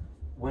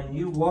 when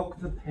you walk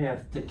the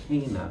path to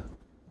Cana,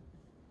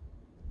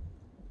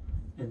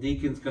 and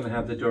Deacon's going to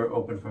have the door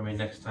open for me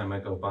next time I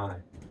go by,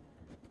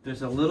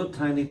 there's a little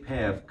tiny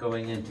path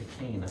going into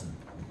Cana.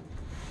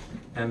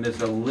 And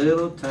there's a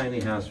little tiny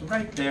house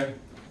right there.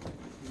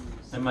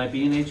 And my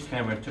B&H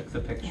camera took the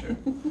picture.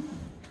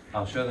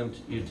 I'll show them to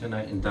you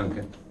tonight in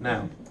Duncan.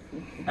 Now,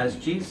 as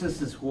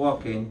Jesus is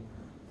walking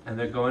and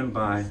they're going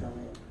by,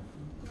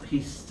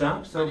 he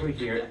stops over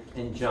here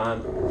in John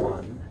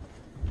 1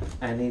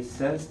 and he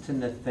says to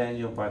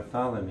Nathaniel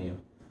Bartholomew,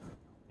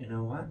 you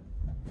know what?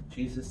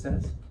 Jesus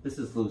says, this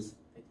is loose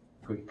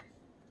Greek,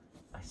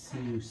 I see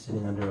you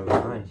sitting under a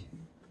vine.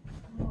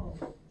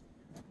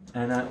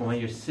 And when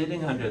you're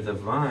sitting under the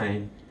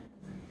vine,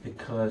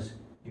 because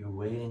you're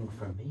waiting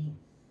for me.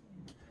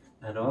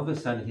 And all of a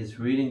sudden, he's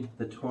reading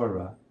the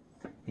Torah.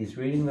 He's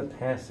reading the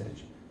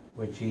passage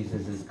where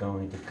Jesus is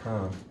going to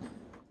come.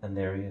 And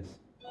there he is.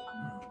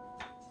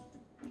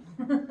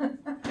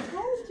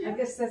 I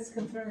guess that's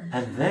confirmed.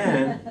 And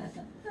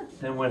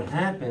then what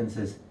happens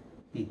is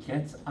he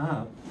gets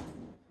up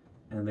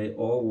and they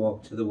all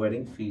walk to the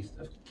wedding feast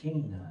of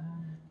Cana.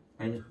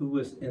 And who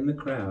was in the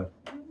crowd?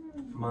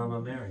 Mama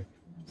Mary.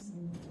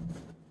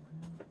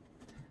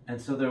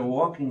 And so they're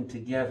walking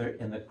together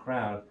in the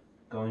crowd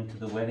going to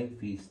the wedding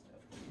feast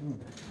of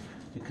Cana.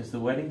 Because the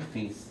wedding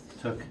feast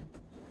took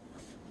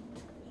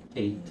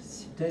 8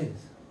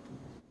 days.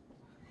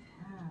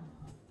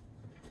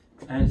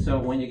 And so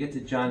when you get to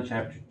John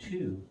chapter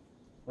 2,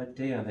 what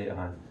day are they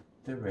on?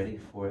 They're ready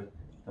for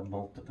the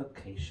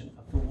multiplication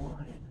of the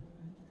wine.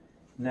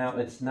 Now,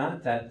 it's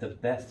not that the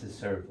best is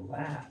served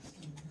last.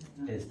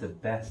 It's the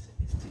best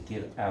is to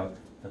give out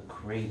the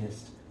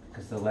greatest,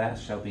 because the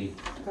last shall be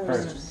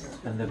first.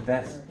 And the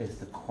best is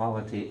the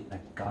quality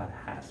that God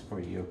has for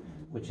you,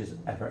 which is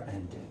ever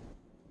ending.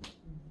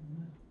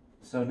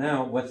 So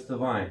now, what's the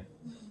vine?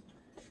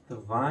 The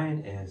vine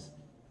is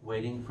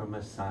waiting for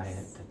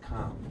Messiah to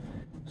come.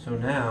 So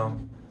now,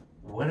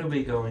 what are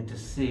we going to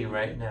see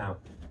right now?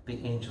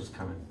 The angel's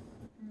coming.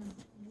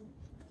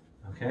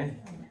 Okay?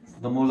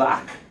 The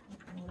Mulak.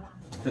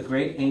 The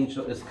great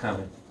angel is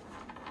coming.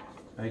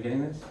 Are you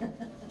getting this?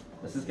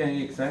 This is getting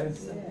you excited?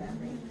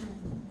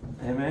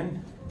 Yeah.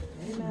 Amen?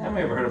 Amen. Have you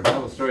ever heard a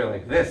Bible story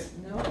like this?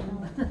 No.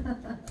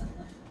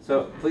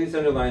 So please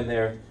underline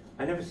there.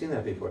 I've never seen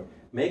that before.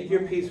 Make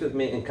your peace with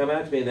me and come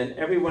out to me, and then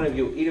every one of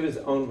you eat of his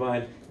own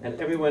vine, and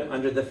everyone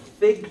under the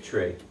fig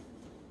tree.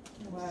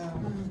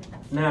 Wow.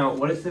 Now,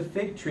 what does the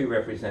fig tree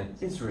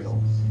represent?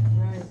 Israel.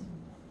 Right.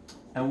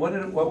 And what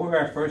were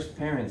our first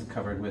parents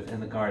covered with in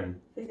the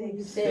garden?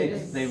 Figs.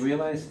 Figs. They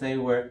realized they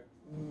were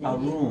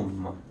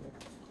arum.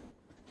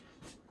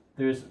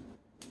 There's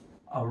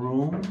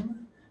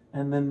arum,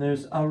 and then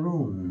there's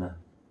arun.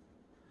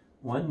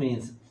 One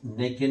means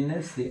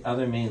nakedness, the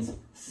other means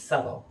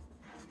subtle,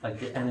 like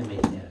the enemy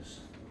is.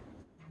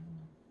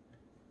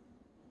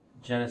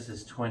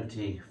 Genesis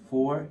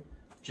 24,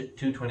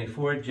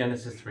 2:24,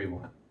 Genesis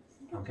 3:1.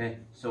 Okay,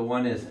 so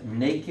one is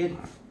naked,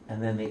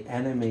 and then the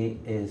enemy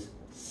is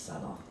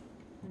subtle,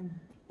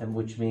 and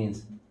which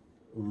means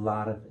a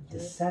lot of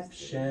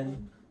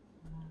deception.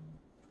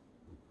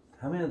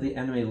 How many of the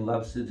enemy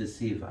loves to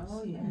deceive us?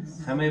 Oh,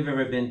 yes. How many have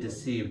ever been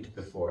deceived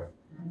before?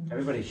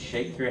 Everybody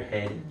shake your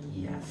head,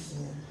 yes.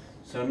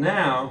 So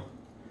now,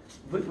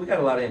 we got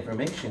a lot of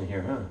information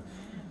here, huh?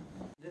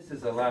 This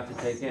is a lot to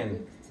take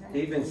in.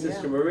 Even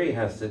Sister Marie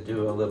has to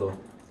do a little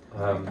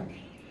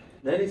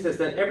Then he says,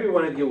 then every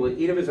one of you will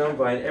eat of his own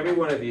vine, every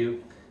one of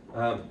you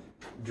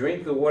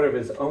drink the water of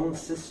his own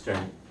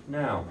cistern.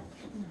 Now,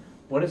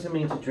 what does it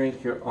mean to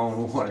drink your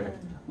own water?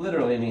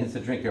 Literally, it means to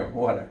drink your own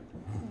water.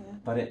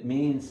 But it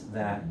means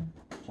that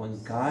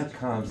when God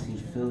comes, he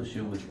fills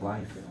you with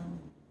life.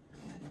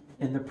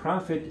 In the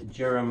prophet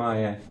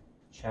Jeremiah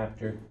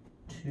chapter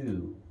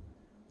 2,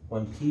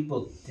 when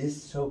people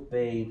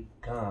disobeyed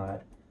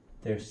God,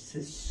 their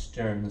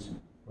cisterns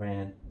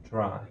ran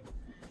dry.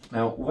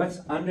 Now, what's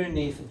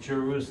underneath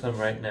Jerusalem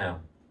right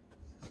now?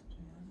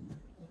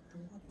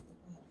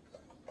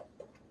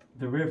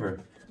 The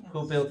river.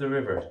 Who built the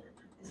river?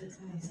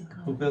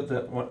 Who built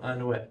the one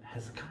under it?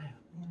 Hezekiah.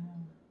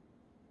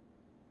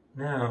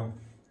 Now,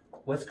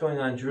 what's going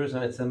on in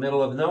Jerusalem? It's the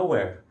middle of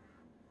nowhere.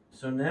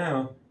 So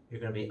now, you're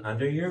going to be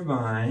under your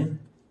vine,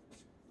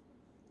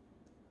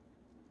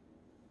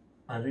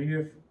 under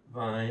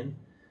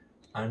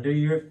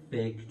your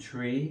fig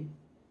tree.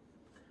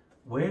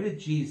 Where did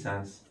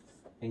Jesus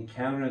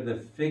encounter the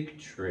fig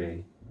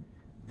tree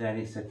that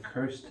he said,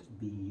 cursed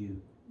be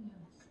you?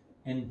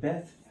 In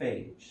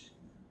Bethphage,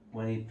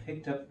 when he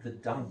picked up the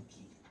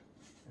donkey.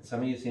 And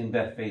some of you seen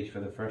Bethphage for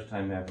the first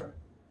time ever.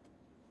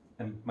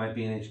 And my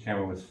B&H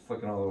camera was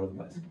flicking all over the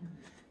place.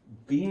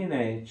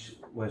 B&H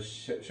was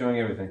showing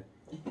everything.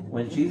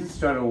 When Jesus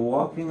started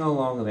walking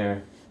along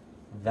there,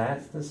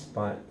 that's the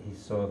spot he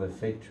saw the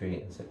fig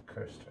tree and said,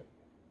 cursed her.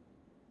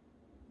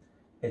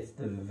 It's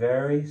the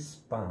very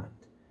spot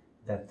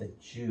that the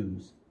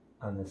Jews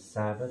on the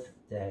Sabbath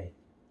day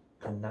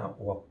could not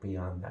walk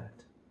beyond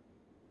that.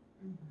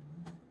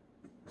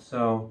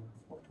 So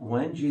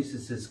when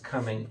Jesus is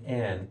coming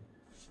in,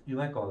 you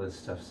like all this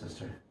stuff,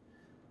 sister.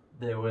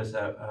 There was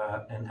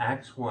in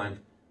Acts 1,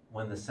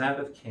 when the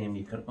Sabbath came,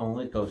 you could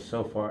only go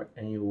so far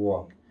and you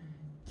walk.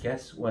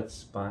 Guess what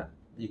spot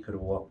you could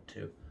walk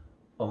to?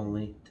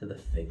 Only to the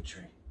fig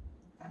tree.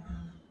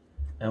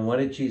 And what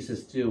did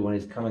Jesus do when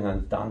he's coming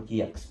on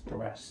Donkey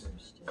Express?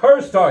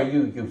 Cursed are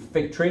you, you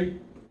fig tree!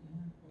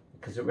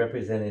 Because it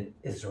represented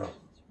Israel.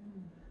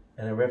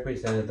 And it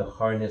represented the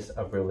hardness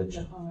of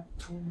religion.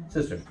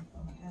 Sister.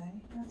 Okay,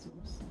 that's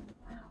awesome.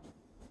 Wow.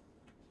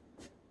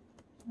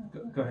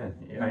 Go ahead.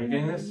 Are you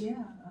getting this?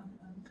 Yeah.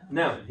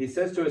 Now, he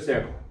says to us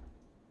there,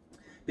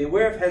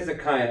 beware of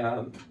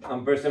Hezekiah,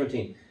 verse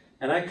 17.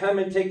 And I come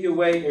and take you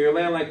away in your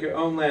land like your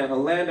own land, a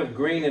land of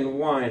grain and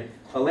wine,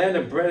 a land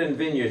of bread and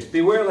vineyards.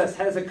 Beware lest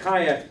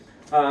Hezekiah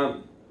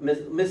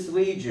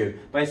mislead you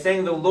by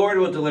saying the Lord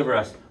will deliver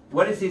us.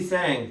 What is he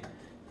saying?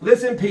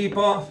 Listen,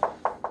 people,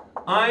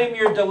 I'm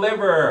your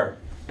deliverer.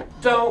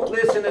 Don't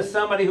listen to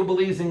somebody who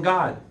believes in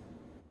God.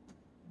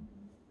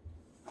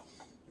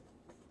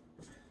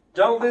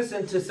 Don't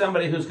listen to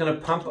somebody who's going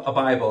to pump a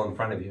Bible in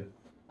front of you.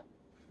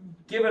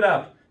 Give it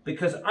up,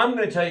 because I'm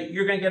going to tell you,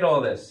 you're going to get all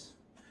this.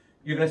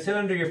 You're going to sit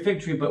under your fig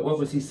tree, but what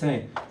was he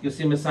saying? You'll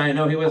see Messiah.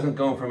 No, he wasn't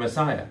going for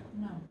Messiah.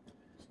 No.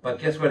 But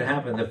guess what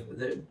happened?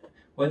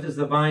 What does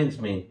the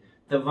vines mean?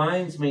 The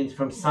vines means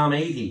from Psalm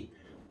 80.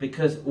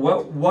 Because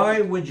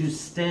why would you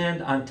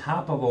stand on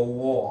top of a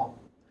wall?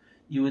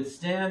 You would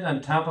stand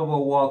on top of a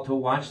wall to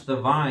watch the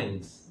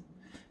vines.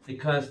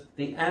 Because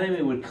the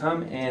enemy would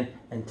come in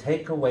and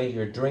take away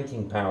your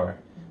drinking power.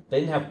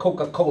 They didn't have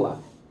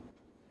Coca-Cola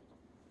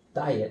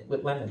diet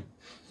with lemon.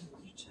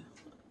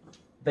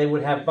 They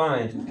would have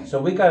vines. So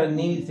we got to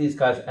need these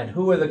guys. And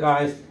who are the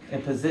guys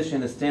in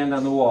position to stand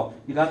on the wall?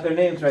 You got their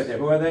names right there.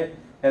 Who are they?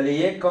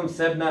 Eliakim,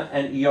 Sebna,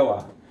 and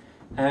Yoah.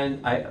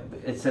 And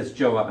it says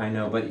Joah, I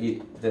know, but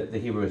the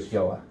Hebrew is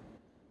Yoah.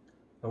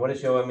 And what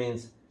does Yoah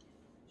means?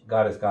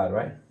 God is God,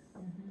 right?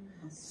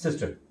 Mm-hmm.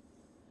 Sister.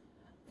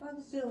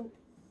 Father Phil,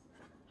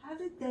 how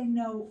did they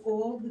know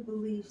all the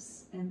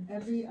beliefs and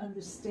every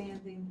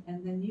understanding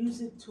and then use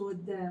it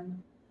toward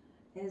them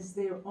as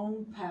their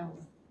own power?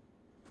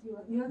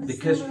 You understand?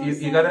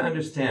 Because you got to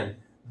understand,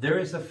 there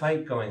is a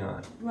fight going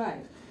on.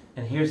 Right.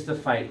 And here's the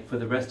fight for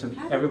the rest of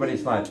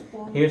everybody's life.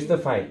 Here's the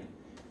fight.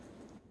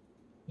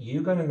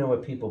 You're going to know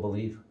what people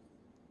believe.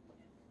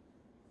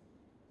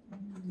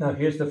 Mm-hmm. Now,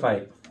 here's the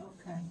fight.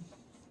 Okay.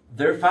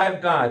 There are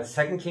 5 gods.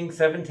 2 Kings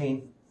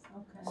 17.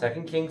 Okay.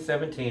 2 Kings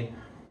 17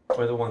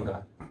 for the one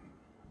God. Wow.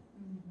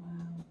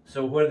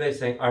 So what are they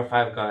saying? Our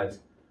 5 gods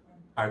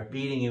are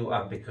beating you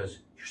up because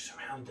you're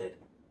surrounded.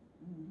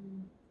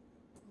 Mm-hmm.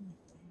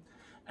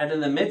 And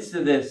in the midst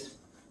of this,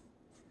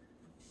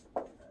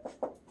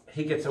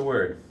 he gets a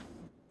word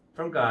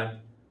from God.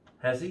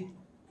 Has he?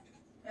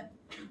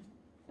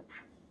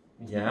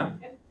 Yeah?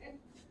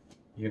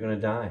 You're going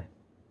to die.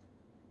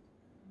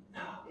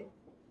 No.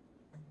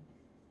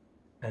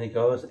 And he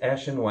goes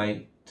ashen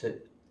white to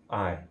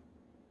I.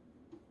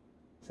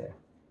 Say it.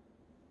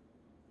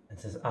 And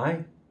says,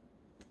 I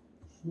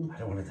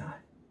don't want to die.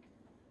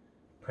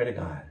 Pray to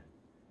God.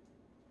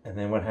 And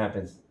then what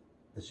happens?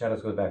 The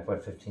shadows go back,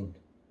 15?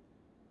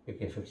 You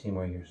get 15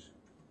 more years.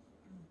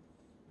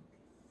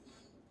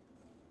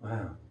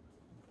 Wow.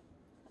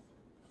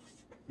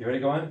 You ready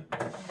to go on?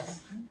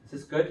 Is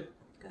this good?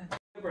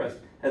 Good.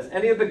 Has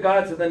any of the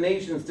gods of the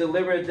nations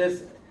delivered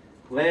this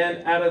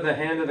land out of the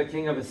hand of the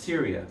king of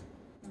Assyria?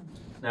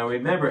 Now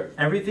remember,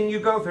 everything you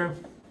go through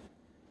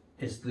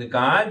is the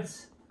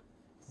gods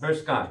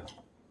versus God.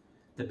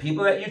 The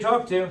people that you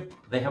talk to,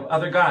 they have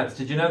other gods.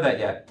 Did you know that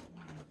yet?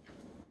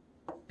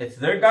 It's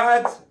their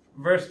gods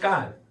versus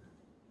God.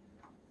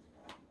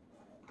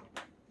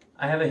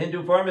 I have a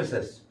Hindu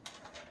pharmacist.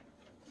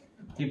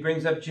 He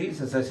brings up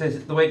Jesus. I say,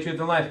 the way, truth,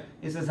 and life.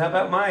 He says, how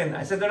about mine?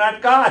 I said, they're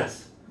not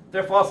gods.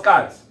 They're false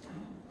gods.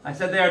 I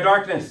said, they are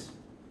darkness.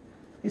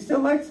 He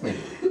still likes me.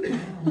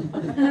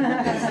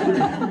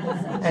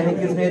 And he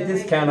gives me a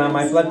discount on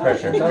my blood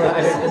pressure. So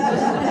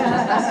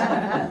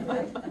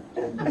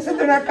I said,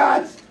 they're not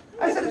gods.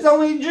 I said, it's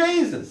only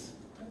Jesus.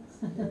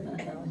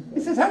 He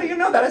says, how do you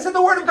know that? I said,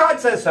 the Word of God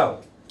says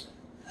so.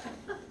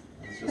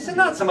 He said,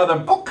 not some other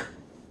book.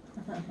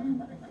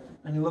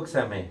 And he looks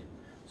at me.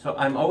 So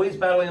I'm always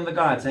battling the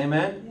gods,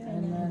 amen?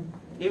 Amen.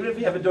 Even if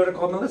you have a daughter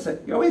called Melissa,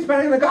 you're always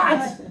battling the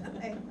gods.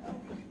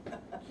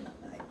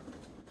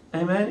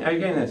 Amen? Are you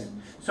getting this?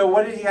 So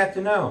what did he have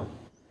to know?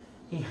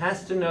 He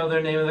has to know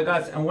their name of the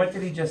gods. And what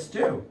did he just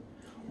do?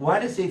 Why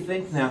does he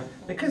think now?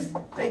 Because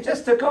they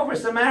just took over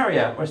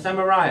Samaria or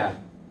Samaria,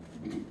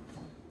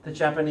 the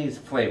Japanese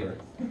flavor.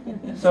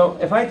 So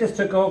if I just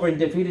took over and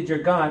defeated your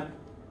God,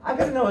 I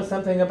got to know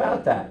something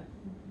about that.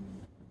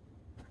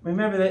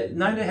 Remember that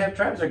 9.5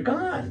 tribes are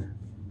gone.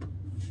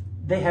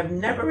 They have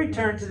never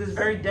returned to this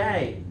very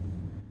day.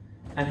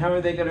 And how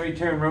are they going to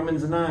return?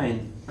 Romans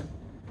 9.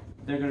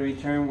 They're going to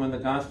return when the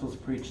gospel is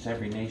preached to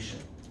every nation.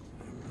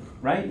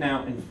 Right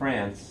now in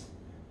France,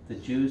 the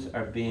Jews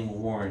are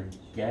being warned,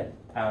 get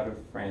out of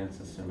France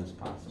as soon as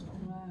possible.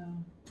 Wow.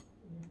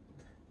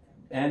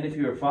 And if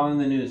you were following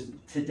the news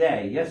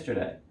today,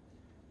 yesterday,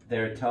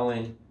 they're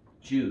telling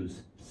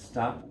Jews,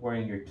 stop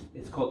wearing your,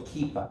 it's called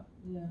kippah.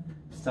 Yeah.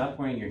 Stop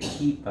wearing your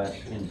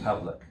kippah in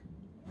public.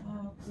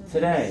 Oh, good.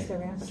 Today,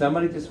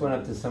 somebody just went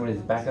up to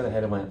somebody's back of the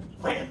head and went,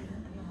 wham!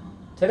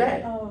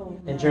 Today, Oh,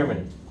 in no.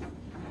 Germany.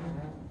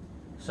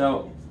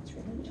 So,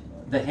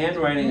 the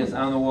handwriting is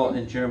on the wall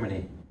in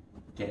Germany.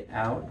 Get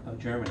out of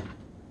Germany.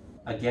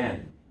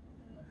 Again.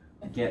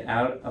 Get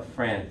out of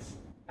France.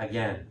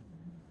 Again.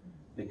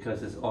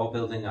 Because it's all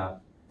building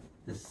up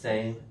the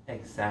same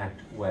exact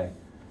way.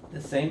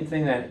 The same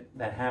thing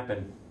that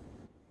happened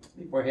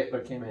before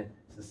Hitler came in.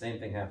 It's the same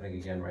thing happening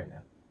again right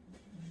now.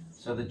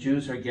 So the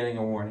Jews are getting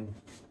a warning.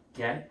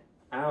 Get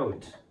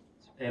out.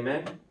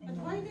 Amen? But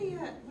why they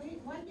are being...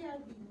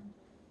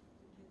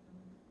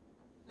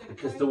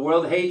 Because the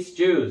world hates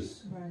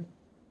Jews. Right.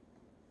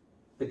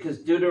 Because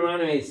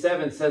Deuteronomy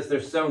 7 says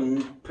they're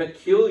so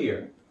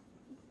peculiar.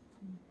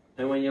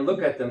 And when you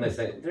look at them, they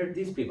say,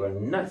 these people are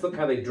nuts. Look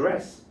how they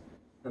dress.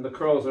 And the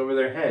curls over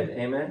their head.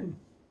 Amen?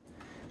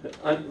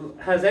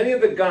 Has any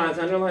of the gods,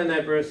 underline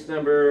that verse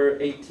number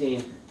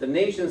 18, the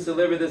nations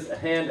deliver this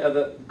hand of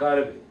the God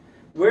of...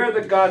 Where are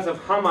the gods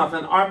of Hamath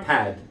and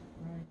Arpad?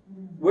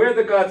 Where are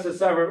the gods of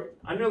Savar?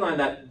 Underline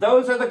that.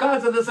 Those are the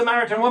gods of the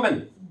Samaritan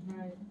woman.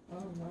 Right.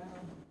 Oh, wow.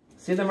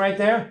 See them right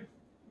there?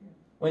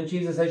 When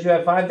Jesus says you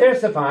have 5,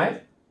 there's the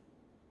 5.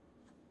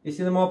 You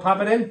see them all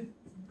popping in?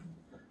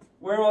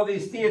 Where are all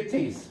these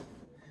deities?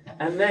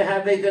 And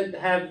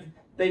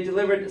they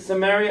delivered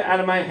Samaria out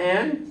of my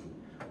hand?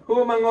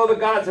 Who among all the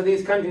gods of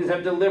these countries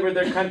have delivered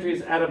their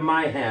countries out of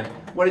my hand?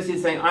 What is he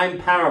saying? I'm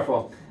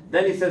powerful.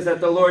 Then he says that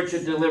the Lord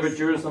should deliver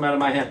Jerusalem out of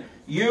my hand.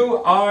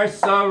 You are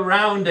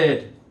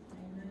surrounded.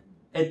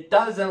 It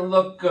doesn't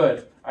look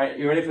good. All right,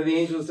 you ready for the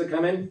angels to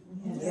come in?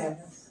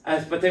 Yes.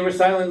 But they were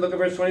silent. Look at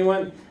verse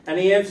 21. And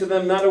he answered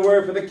them, not a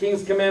word, for the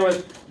king's command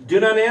was, do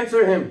not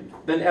answer him.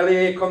 Then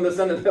Eliakim, the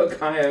son of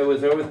Hilkiah, who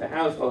was over the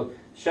household,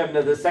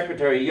 Shebna, the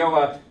secretary,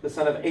 Yoah, the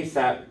son of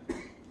Asaph,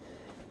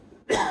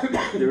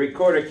 the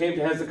recorder, came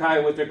to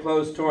Hezekiah with their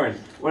clothes torn.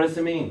 What does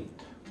it mean?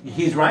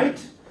 He's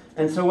right.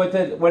 And so what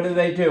did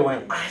they do?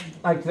 Went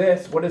like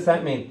this. What does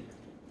that mean?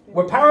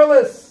 We're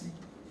powerless.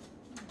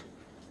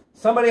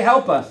 Somebody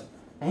help us.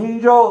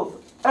 Angels.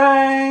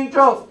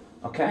 Angels.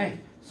 Okay.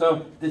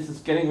 So this is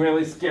getting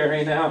really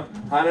scary now.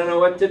 I don't know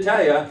what to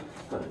tell you.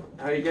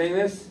 Are you getting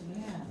this?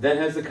 Yeah. Then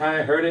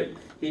Hezekiah heard it.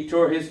 He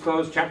tore his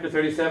clothes, chapter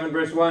 37,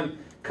 verse 1,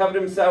 covered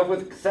himself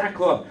with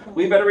sackcloth.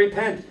 We better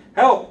repent.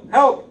 Help,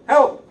 help,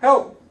 help,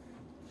 help.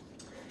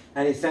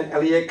 And he sent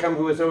Eliakim,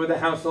 who was over the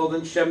household,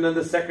 and Shebna,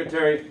 the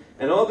secretary,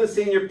 and all the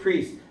senior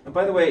priests. And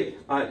by the way,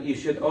 you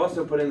should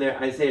also put in there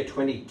Isaiah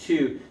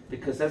 22,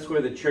 because that's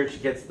where the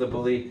church gets the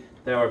belief,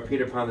 thou art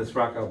Peter, upon this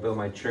rock I'll build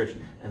my church.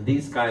 And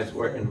these guys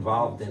were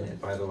involved in it,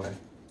 by the way.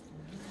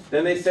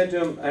 Then they said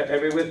to him,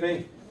 are you with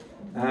me?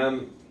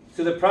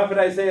 To the prophet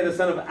Isaiah, the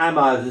son of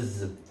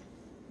Amoz,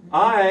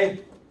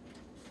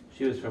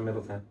 she was from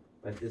Middletown,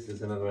 but this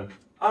is another one.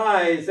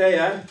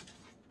 Isaiah,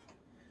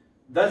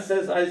 thus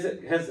says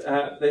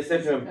Isaiah, they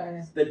said to him,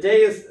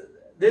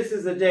 this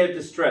is the day of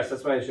distress.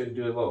 That's why I should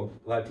do a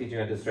lot of teaching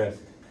on distress.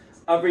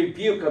 Of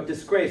rebuke, of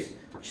disgrace.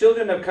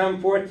 Children have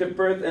come forth to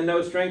birth and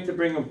no strength to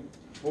bring them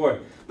forth.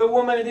 The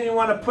woman didn't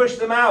want to push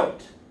them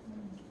out.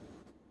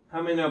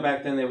 How many know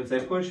back then they would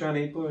say, push,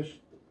 honey, push.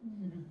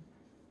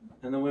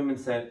 And the women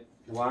said,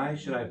 why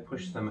should I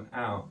push them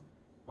out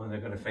when they're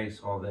going to face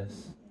all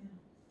this?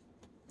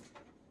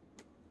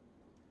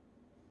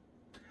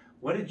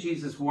 What did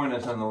Jesus warn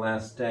us on the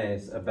last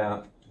days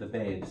about the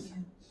babes?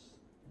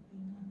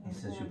 He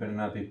says you better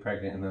not be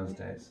pregnant in those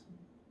days.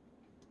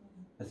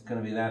 It's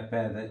going to be that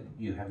bad that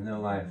you have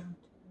no life.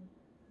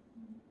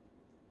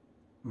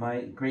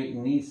 My great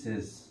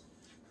niece's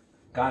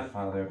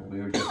godfather, we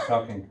were just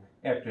talking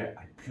after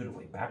I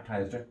beautifully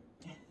baptized her.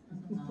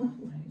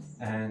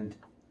 And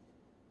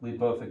we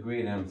both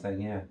agreed, and I'm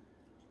saying, yeah.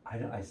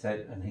 I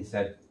said, and he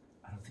said,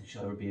 I don't think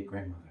she'll ever be a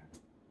grandmother.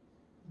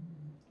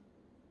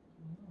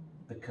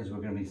 Because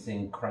we're going to be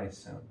seeing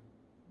Christ soon.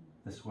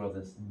 This world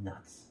is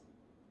nuts.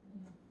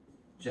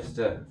 Just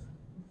a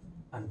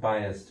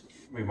unbiased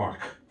remark.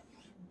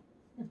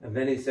 And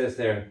then he says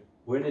there,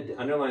 we're going to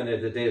underline there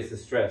the day of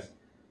distress.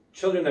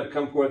 Children have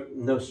come forth,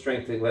 no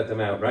strength to let them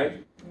out,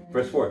 right? Yeah.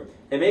 Verse 4.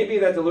 It may be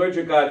that the Lord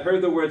your God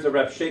heard the words of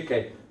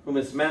Rabshakeh, whom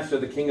his master,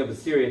 the king of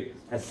Assyria,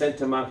 has sent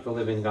to mock the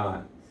living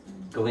God.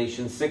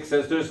 Galatians 6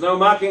 says, there's no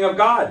mocking of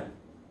God.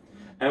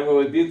 And will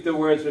rebuke the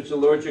words which the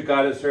Lord your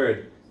God has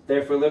heard.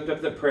 Therefore lift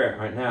up the prayer.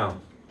 All right, now,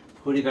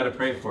 who do you got to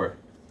pray for?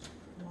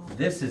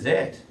 This is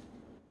it.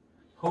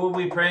 Who are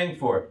we praying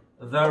for?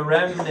 The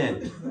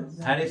remnant.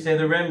 How do you say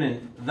the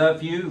remnant? The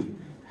few.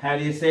 How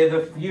do you say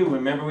the few?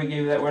 Remember we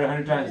gave you that word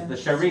 100 times. The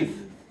sharif.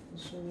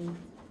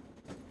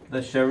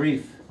 The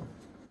sharif.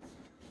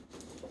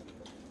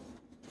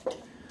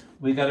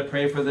 We got to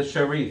pray for the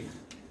sharif.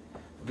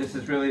 This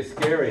is really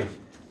scary.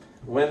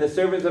 When the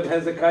servants of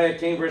Hezekiah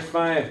came, verse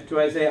 5, to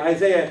Isaiah,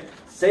 Isaiah,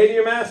 say to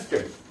your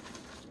master,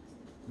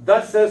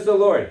 thus says the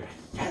Lord,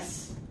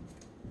 yes,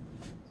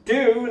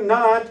 do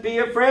not be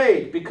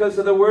afraid because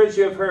of the words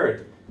you have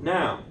heard.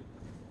 Now,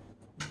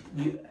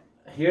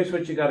 here's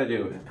what you got to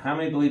do. How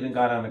many believe in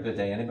God on a good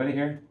day? Anybody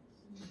here?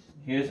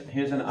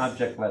 Here's an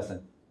object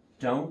lesson.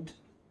 Don't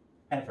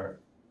ever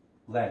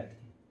let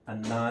a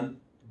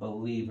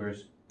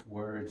non-believer's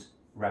words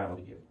rattle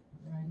you.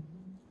 Right.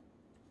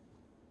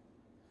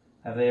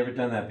 Have they ever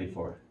done that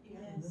before?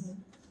 Yes.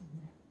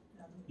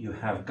 You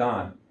have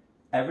God.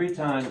 Every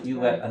time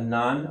you let a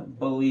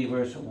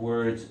non-believer's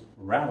words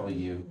rattle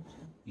you,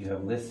 you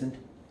have listened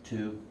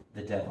to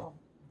the devil.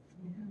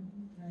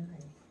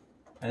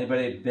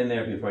 Anybody been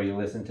there before? You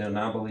listen to a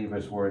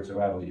non-believer's words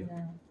rattle you?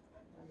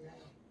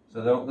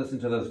 So don't listen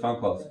to those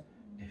phone calls.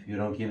 If you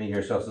don't give me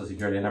your social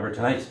security number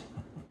tonight,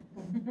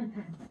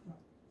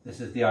 this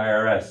is the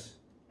IRS.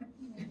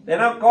 They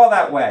don't call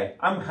that way.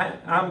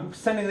 I'm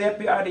sending the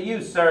FBI to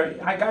you, sir.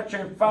 I got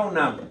your phone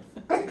number.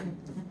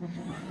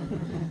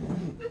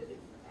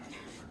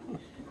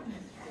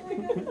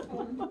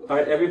 All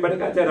right, everybody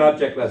got that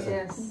object lesson?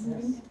 Yes.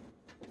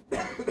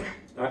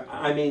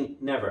 I mean,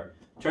 never.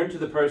 Turn to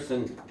the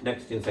person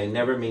next to you and say,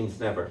 never means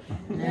never.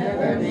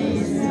 Never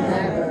means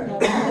never.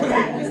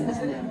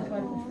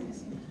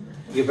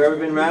 You've ever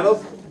been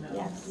rattled?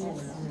 Yes.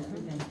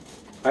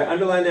 I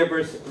underline there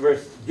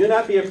verse. Do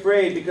not be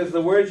afraid, because of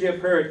the words you have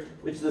heard,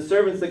 which the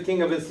servants of the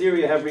king of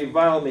Assyria have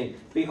reviled me.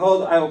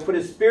 Behold, I will put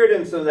a spirit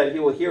in him so that he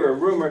will hear a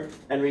rumor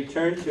and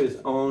return to his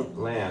own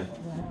land.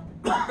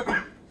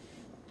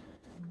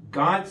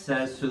 God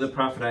says through the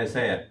prophet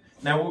Isaiah.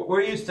 Now,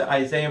 we're used to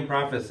Isaiah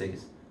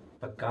prophecies,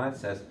 but God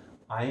says,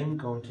 I am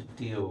going to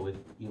deal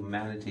with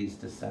humanity's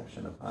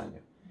deception upon you.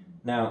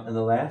 Now, in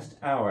the last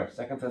hour,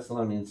 2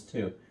 Thessalonians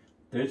 2,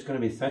 there's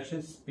going to be such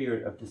a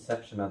spirit of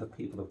deception of the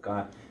people of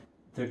God.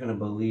 They're going to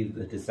believe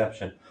the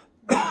deception.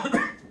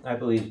 I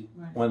believe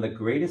one of the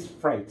greatest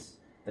frights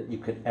that you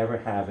could ever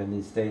have in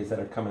these days that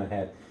are coming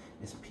ahead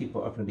is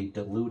people are going to be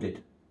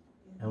deluded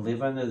and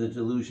live under the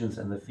delusions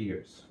and the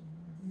fears.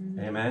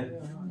 Amen?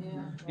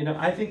 Yeah. You know,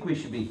 I think we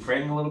should be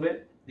praying a little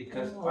bit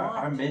because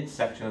our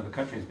midsection of the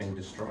country is being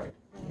destroyed.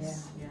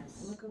 Yes.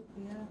 Yes. Look up,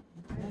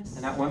 yes.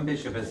 And not one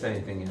bishop has said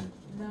anything yet.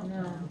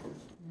 No.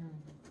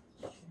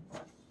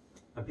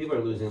 And people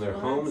are losing their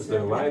homes,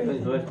 their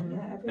livelihood,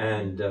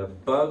 and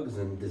bugs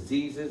and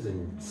diseases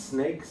and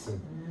snakes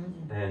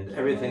and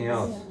everything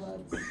else.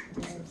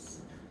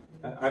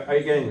 Are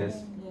you getting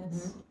this?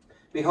 Yes.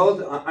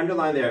 Behold,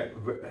 underline there.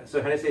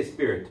 So how do I say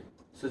spirit?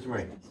 Sister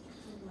Marie.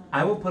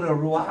 I will put a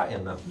ruah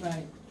in them.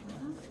 Right.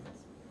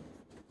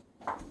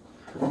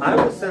 I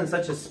will send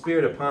such a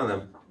spirit upon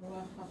them.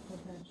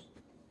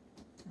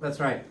 That's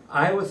right.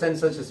 I will send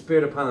such a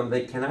spirit upon them,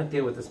 they cannot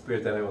deal with the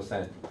spirit that I will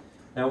send.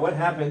 Now, what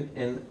happened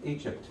in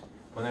Egypt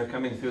when they're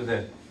coming through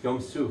the Yom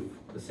Suf?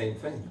 The same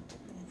thing.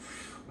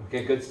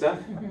 Okay, good stuff?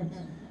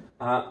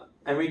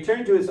 And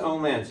return to his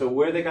own land. So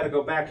where they got to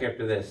go back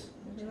after this?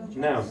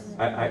 Now,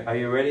 are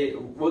you ready?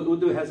 We'll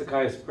do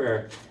Hezekiah's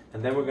prayer,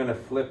 and then we're going to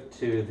flip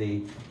to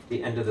the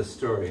end of the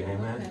story.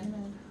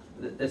 Amen?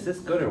 Okay. Is this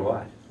good or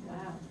what?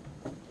 Wow.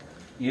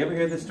 You ever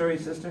hear this story,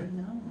 sister?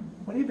 No.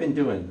 What have you been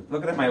doing?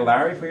 Looking at my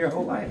Larry for your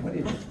whole life? What are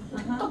you doing?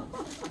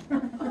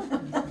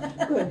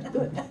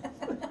 Good.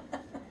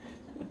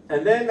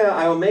 And then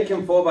I will make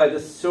him fall by the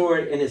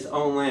sword in his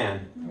own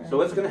land. Right. So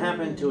what's going to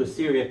happen to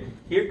Assyria?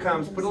 Here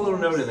comes, put a little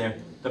note in there,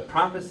 the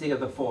prophecy of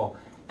the fall.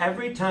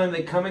 Every time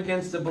they come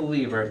against a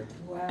believer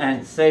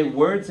and say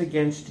words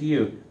against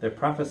you, they're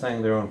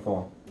prophesying their own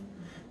fall.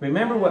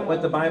 Remember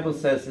what the Bible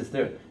says is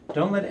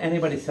Don't let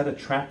anybody set a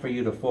trap for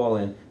you to fall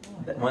in.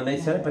 When they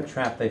set up a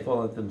trap, they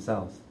fall into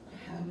themselves.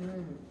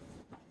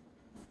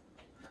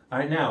 All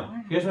right,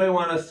 now, here's what I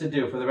want us to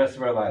do for the rest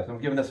of our lives. I'm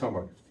giving this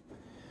homework.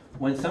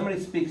 When somebody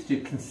speaks to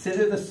you,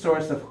 consider the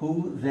source of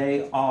who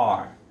they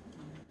are.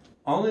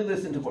 Only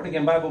listen to born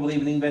again, Bible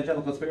believing,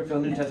 evangelical, spirit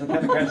filled, New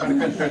Testament, Catholic,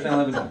 Christian, Church,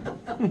 and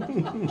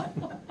 11.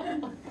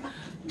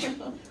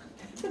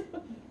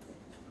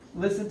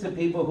 Listen to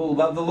people who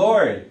love the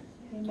Lord.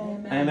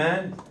 Amen.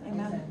 Amen.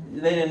 Amen.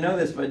 They didn't know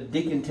this, but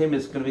Deacon Tim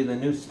is going to be the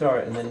new star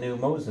in the new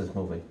Moses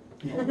movie.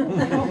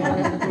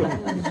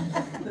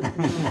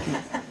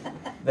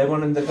 They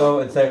want him to go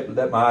and say,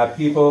 "Let my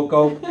people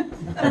go."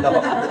 And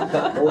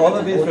all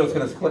of Israel is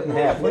going to split in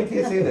half. Wait till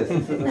you see this.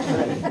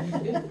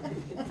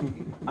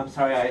 I'm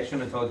sorry, I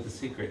shouldn't have told you the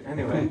secret.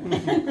 Anyway.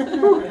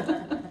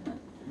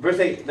 Verse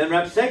 8, Then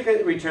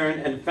Rabshakeh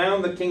returned and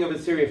found the king of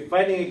Assyria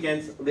fighting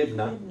against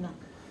Libnah,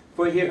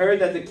 for he heard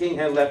that the king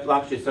had left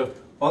Lachish. So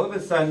all of a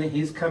sudden,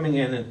 he's coming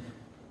in and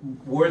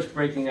war's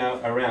breaking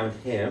out around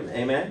him.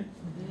 Amen?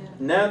 Yeah.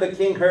 Now the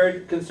king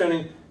heard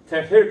concerning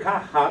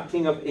Tirhakah,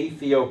 king of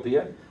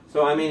Ethiopia.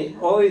 So, I mean,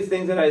 all these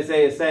things that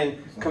Isaiah is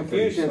saying,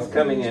 confusion's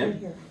coming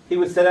in. He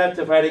was set out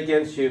to fight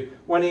against you.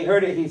 When he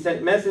heard it, he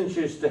sent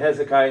messengers to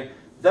Hezekiah.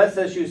 Thus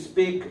as you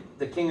speak,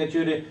 the king of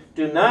Judah,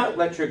 do not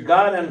let your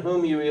God on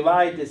whom you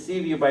rely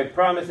deceive you by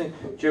promising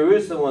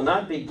Jerusalem will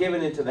not be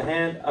given into the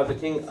hand of the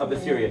king of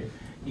Assyria.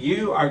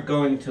 You are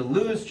going to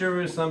lose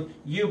Jerusalem.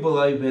 You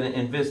believe in an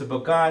invisible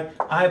God.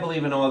 I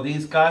believe in all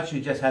these gods. You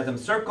just had them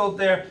circled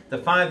there.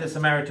 The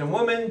Samaritan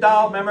woman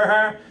doll, remember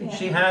her? Yeah.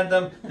 She had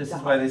them. This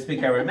is why they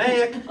speak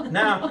Aramaic.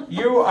 Now,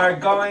 you are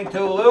going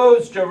to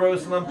lose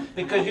Jerusalem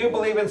because you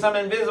believe in some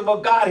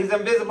invisible God. He's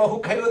invisible. Who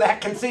the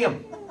heck can see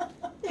him?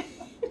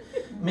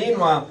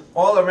 Meanwhile,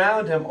 all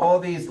around him, all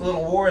these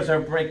little wars are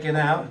breaking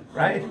out,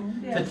 right?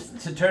 Yes.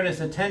 To turn his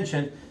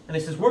attention. And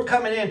he says, we're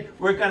coming in,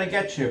 we're going to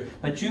get you.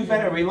 But you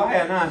better rely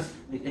on us,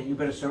 and you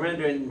better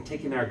surrender and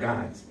take in our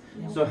gods.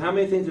 Yeah. So how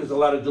many think there's a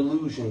lot of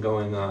delusion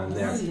going on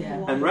there?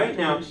 Yeah. And right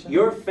now,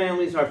 your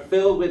families are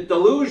filled with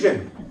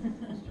delusion.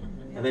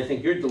 And they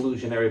think you're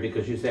delusionary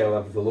because you say, I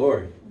love the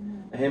Lord.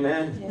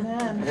 Amen?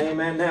 Amen.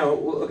 Amen. Now,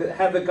 look at,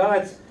 have the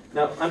gods...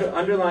 Now,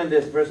 underline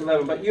this, verse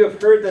 11. But you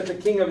have heard that the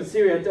king of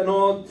Assyria had done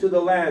all to the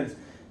lands,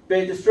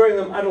 by destroying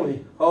them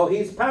utterly. Oh,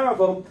 he's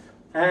powerful,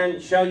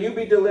 and shall you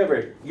be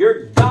delivered?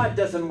 Your God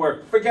doesn't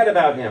work. Forget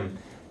about him.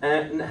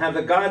 And have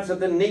the gods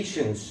of the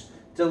nations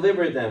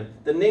delivered them.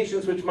 The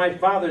nations which my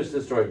fathers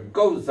destroyed.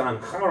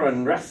 Gozan,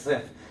 Haran,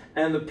 Reseph,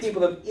 and the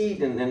people of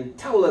Eden and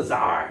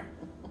Telazar.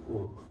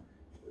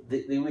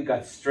 We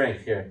got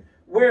strength here.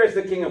 Where is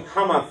the king of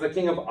Hamath, the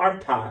king of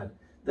Arpad?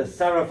 The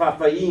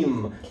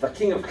Saraphaim, the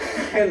king of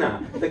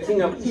Hena, the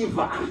king of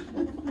Eva.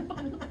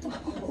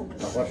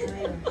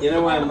 You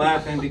know why I'm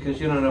laughing? Because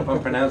you don't know if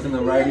I'm pronouncing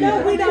them right either.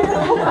 No, we don't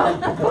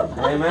know.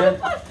 Amen?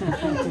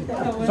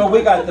 So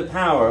we got the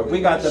power. We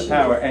got the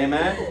power.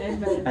 Amen?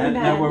 And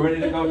now we're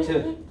ready to go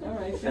to...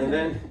 And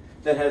then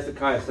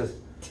Hezekiah says,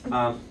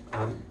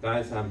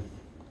 guys,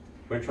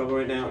 we're in trouble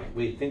right now.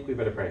 We think we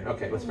better pray.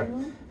 Okay, let's pray.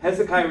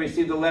 Hezekiah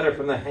received a letter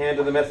from the hand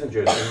of the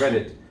messengers and read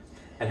it.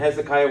 And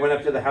Hezekiah went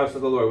up to the house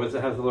of the Lord. What's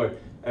the house of the Lord?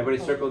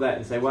 Everybody circle that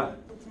and say what?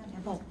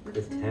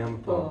 The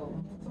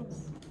temple.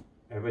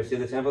 Everybody see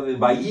the temple? The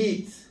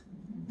Bayit.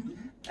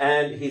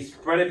 And he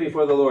spread it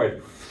before the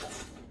Lord.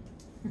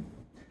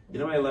 You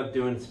know what I love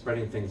doing?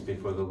 Spreading things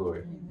before the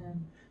Lord.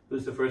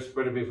 Who's the first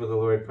spreader before the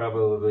Lord?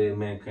 Probably a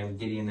man named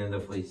Gideon in the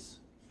fleece.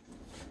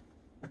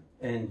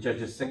 In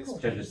Judges 6,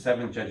 Judges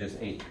 7, Judges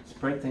 8.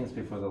 Spread things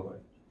before the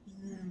Lord.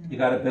 You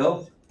got a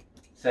bill?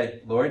 Say,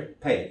 Lord,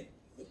 pay it.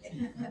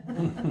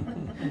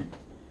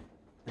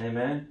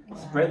 Amen.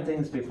 Spread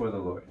things before the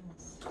Lord.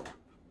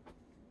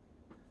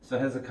 So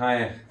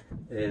Hezekiah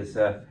is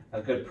a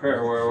good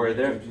prayer warrior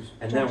there.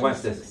 And then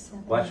watch this.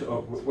 Watch.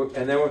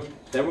 And then we're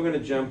going to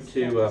jump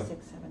to.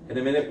 In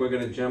a minute, we're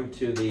going to jump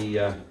to the.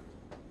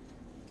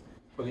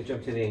 We're going to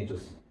jump to the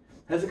angels.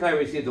 Hezekiah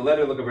received the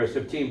letter. Look at verse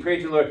 15.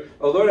 Pray to the Lord,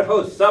 O Lord of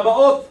hosts,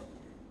 Sabaoth.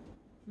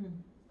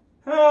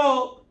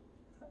 Help!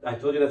 I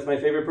told you that's my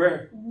favorite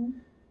prayer.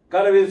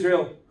 God of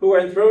Israel, who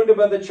are enthroned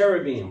above the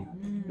cherubim.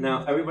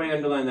 Now, everybody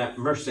underline that.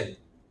 Mercy.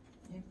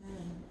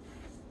 Amen.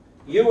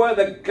 You are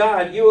the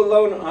God. You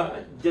alone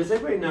are. Does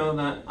everybody know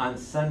that on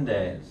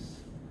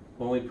Sundays,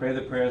 when we pray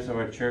the prayers of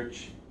our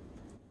church,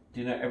 do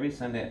you know every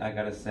Sunday I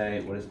got to say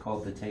what is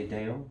called the Te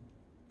Deum?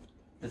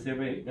 Does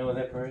everybody know what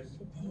that prayer is?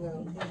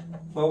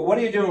 Well, what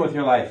are you doing with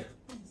your life?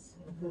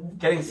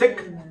 Getting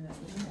sick?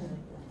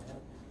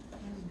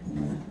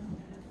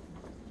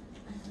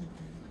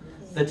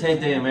 The Te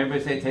Deum.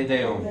 Everybody say Te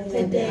Deum.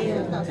 Te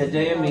Deum. Te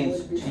Deum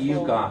means to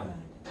you, God.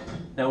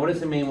 Now, what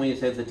does it mean when you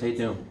say the Te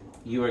Deum?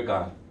 You are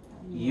God.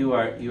 You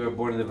are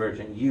born of the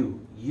Virgin.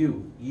 You.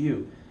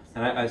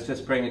 And I was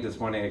just praying it this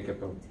morning. I kept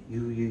going,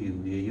 you.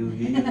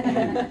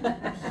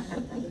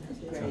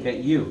 Okay,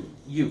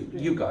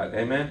 you, God.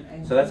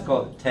 Amen? So that's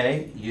called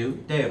Te,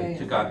 you, Deum.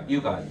 To God.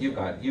 You, God.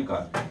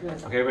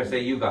 Okay, everybody say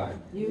you, God.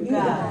 You,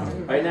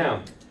 God. Right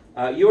now,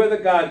 You are the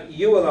God,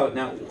 you alone.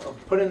 Now,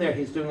 put in there,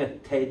 he's doing a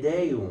Te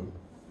Deum.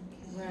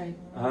 Right.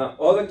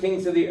 All the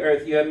kings of the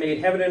earth, you have made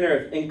heaven and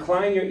earth.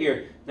 Incline your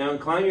ear. Now,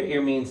 incline your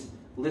ear means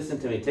listen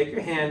to me. Take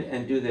your hand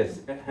and do this.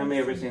 How many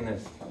have ever seen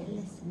this?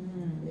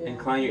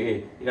 Incline your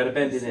ear. You got to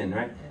bend it in,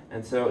 right?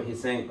 And so he's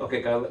saying,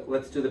 okay, God,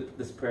 let's do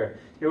this prayer.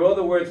 Hear all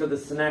the words of the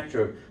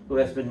Sennacherib who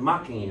has been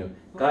mocking you.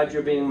 God,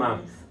 you're being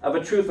mocked. Of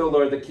a truth, O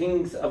Lord, the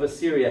kings of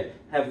Assyria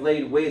have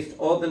laid waste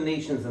all the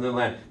nations in the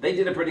land. They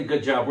did a pretty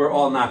good job. We're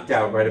all knocked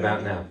out right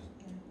about now.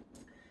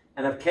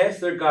 And have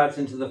cast their gods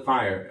into the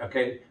fire.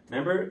 Okay,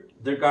 remember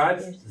their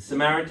gods, the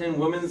Samaritan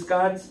women's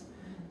gods?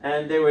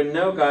 And they were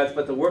no gods,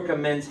 but the work of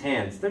men's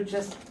hands. They're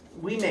just,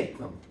 we make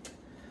them.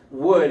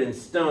 Wood and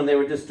stone, they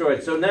were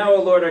destroyed. So now,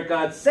 O Lord our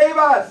God, save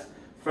us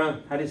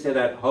from, how do you say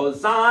that?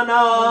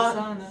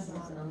 Hosanna!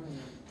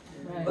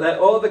 Right. That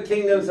all the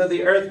kingdoms of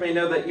the earth may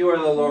know that you are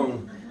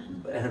alone.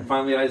 And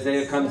finally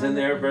Isaiah comes in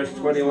there, verse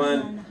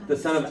 21. The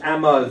son of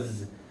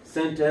Amoz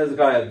sent to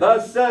Hezekiah,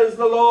 thus says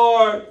the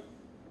Lord,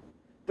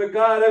 the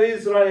God of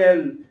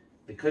Israel,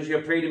 because you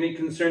have prayed to me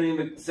concerning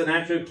the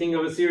Sennacherib king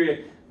of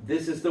Assyria,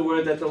 this is the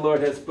word that the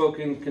Lord has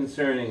spoken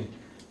concerning.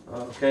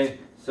 Okay,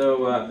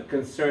 so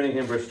concerning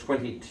him, verse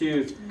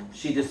 22,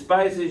 she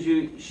despises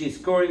you, she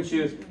scorns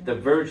you, the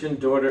virgin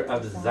daughter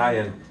of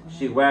Zion.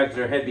 She wags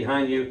her head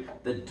behind you,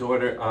 the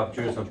daughter of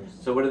Jerusalem.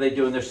 So what are they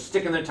doing? They're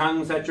sticking their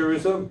tongues at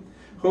Jerusalem.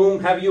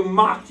 Whom have you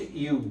mocked,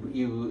 you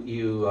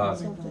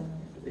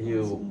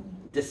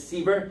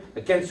deceiver,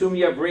 against whom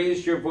you have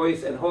raised your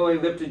voice and wholly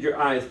lifted your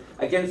eyes,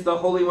 against the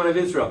Holy One of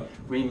Israel.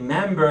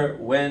 Remember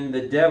when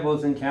the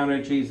devils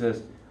encountered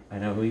Jesus, I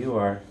know who you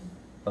are,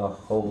 the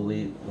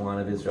Holy One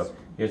of Israel.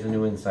 Here's a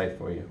new insight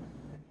for you.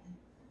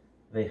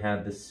 They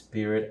had the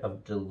spirit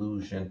of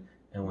delusion,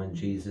 and when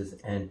Jesus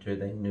entered,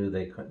 they knew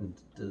they couldn't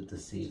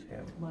deceive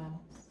him. Wow.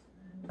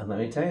 And let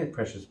me tell you,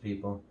 precious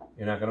people,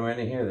 you're not going to want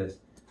to hear this.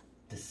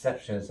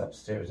 Deception is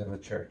upstairs in the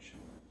church.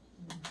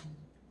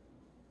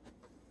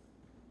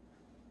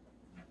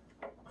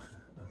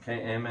 Okay,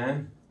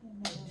 amen?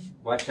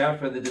 Watch out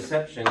for the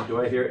deception.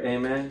 Do I hear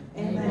amen?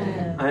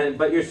 Amen.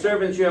 But your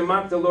servants, you have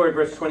mocked the Lord,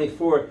 verse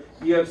 24.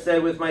 You have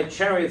said, with my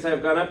chariots I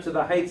have gone up to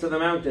the heights of the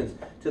mountains,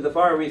 to the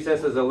far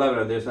recesses of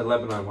Lebanon. There's a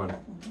Lebanon one.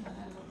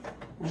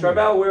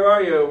 Charbel, where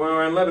are you?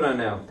 We're in Lebanon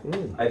now.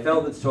 I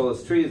felled its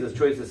tallest trees, its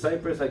choicest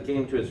cypress. I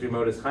came to its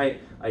remotest height.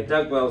 I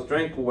dug wells,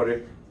 drank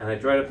water, and I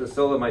dried up the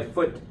sole of my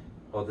foot,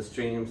 all the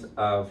streams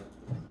of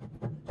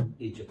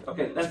Egypt.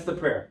 Okay, that's the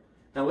prayer.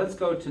 Now let's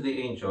go to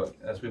the angel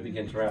as we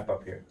begin to wrap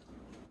up here.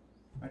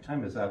 Our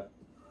time is up.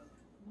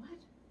 What?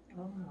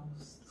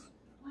 Almost.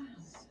 Wow.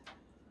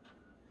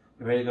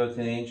 You ready to go to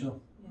the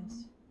angel?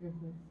 Yes.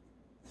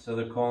 So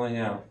they're calling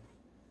out.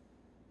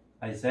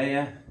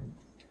 Isaiah,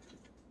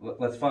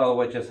 let's follow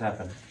what just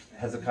happened.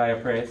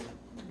 Hezekiah prays.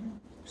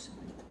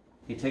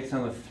 He takes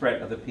on the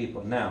threat of the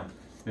people. Now,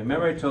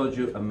 remember I told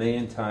you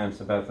 1,000,000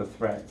 times about the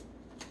threat.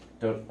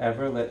 Don't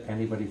ever let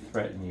anybody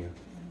threaten you.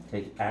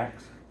 Take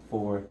Acts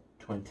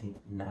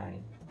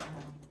 4:29.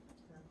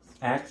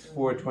 Acts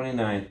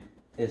 4:29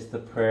 is the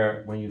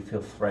prayer when you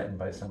feel threatened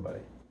by somebody.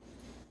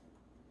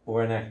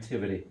 Or an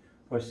activity.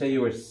 Or say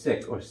you were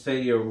sick. Or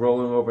say you're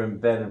rolling over in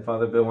bed and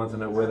Father Bill wants to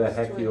know where the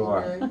heck you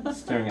are.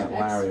 Staring at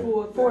Larry.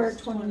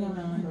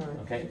 4:29.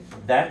 Okay?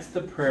 That's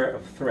the prayer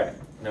of threat.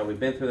 Now, we've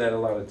been through that a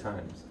lot of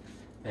times.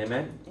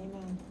 Amen?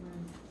 Amen.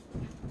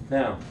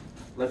 Now,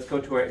 let's go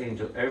to our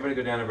angel. Everybody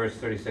go down to verse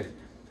 36.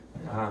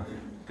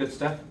 Good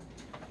stuff?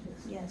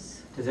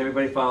 Yes. Does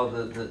everybody follow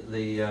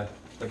the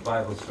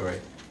Bible story?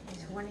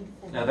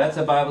 24. Now, that's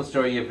a Bible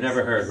story you've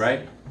never heard,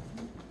 right?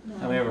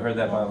 Have we ever heard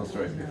that Bible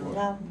story before?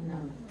 No.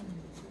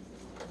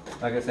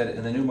 Like I said,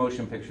 in the new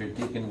motion picture,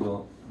 Deacon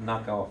will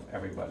knock off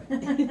everybody.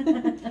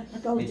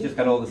 Go He just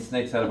got all the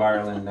snakes out of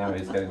Ireland, now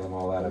he's getting them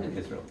all out of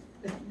Israel.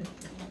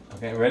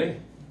 Okay, ready?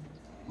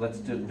 Let's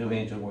do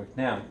angel work.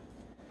 Now,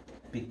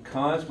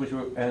 because,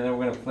 and then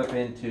we're going to flip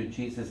into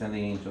Jesus and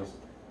the angels.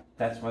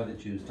 That's why the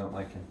Jews don't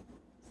like him.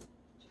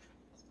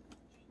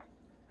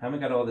 How many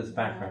got all this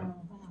background?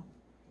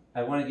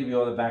 I want to give you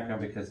all the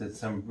background because it's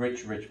some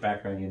rich, rich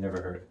background you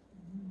never heard.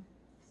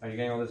 Are you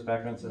getting all this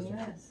background, sister?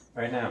 Yes.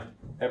 Right now.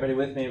 Everybody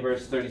with me,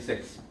 verse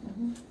 36.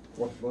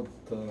 What,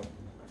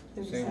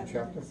 same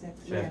chapter?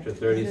 Chapter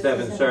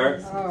 37,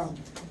 sir. Oh,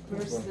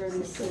 verse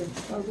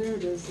 36. Oh, there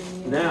it is.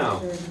 In the Now.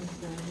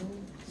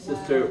 37.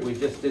 Sister, we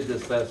just did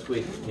this last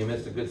week. You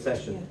missed a good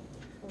session.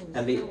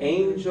 And the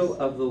angel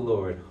of the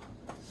Lord.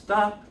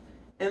 Stop.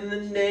 In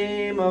the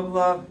name of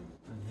love.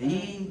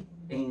 The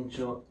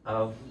angel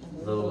of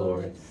the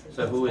Lord.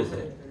 So who is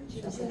it?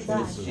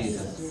 It's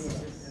Jesus.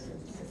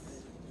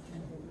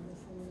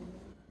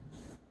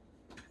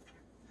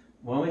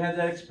 When we have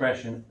that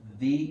expression,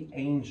 the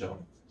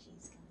angel,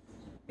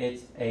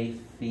 it's a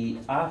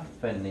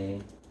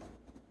theophany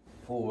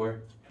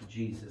for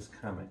Jesus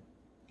coming.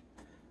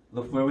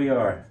 Look where we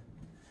are.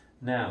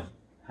 Now,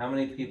 how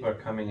many people are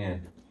coming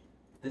in?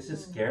 This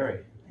is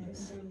scary.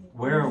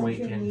 Where are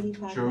we in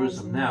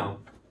Jerusalem? Now,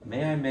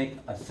 may I make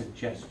a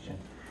suggestion?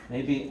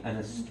 Maybe an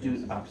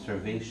astute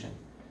observation.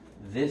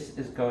 This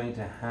is going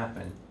to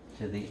happen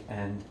to the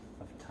end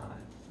of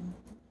time.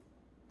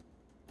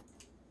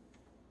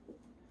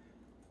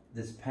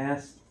 This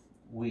past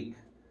week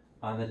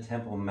on the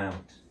Temple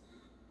Mount,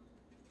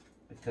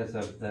 because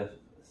of the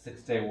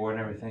 6-day war and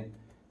everything,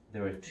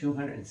 there were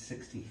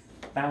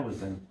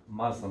 260,000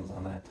 Muslims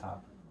on that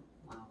top.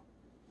 Wow.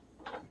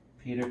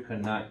 Peter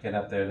could not get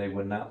up there. They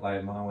would not let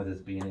him on with his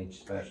B&H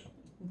special.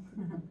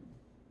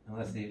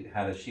 Unless he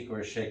had a sheik or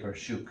a shake or a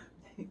shook.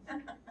 I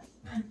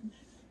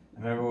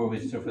remember where we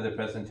stood for the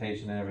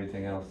presentation and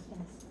everything else.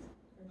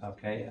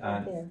 Okay?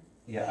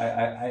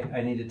 Yeah,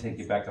 I need to take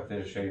you back up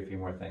there to show you a few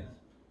more things.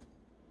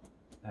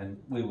 And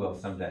we will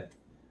someday.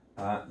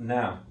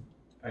 Now,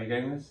 are you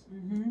getting this?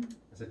 Mm-hmm.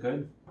 Is it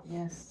good?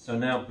 Yes. So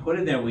now put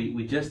it there.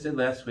 We just did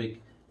last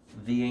week,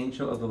 the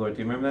angel of the Lord.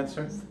 Do you remember that,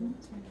 sir?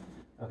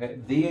 Okay.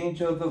 The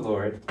angel of the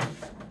Lord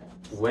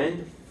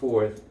went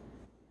forth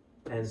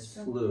and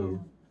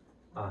slew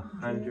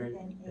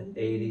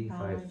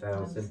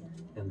 185,000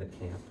 in the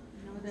camp.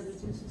 You know what that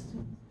is, your sister?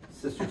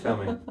 Sister, tell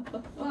me.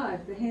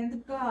 What? The hand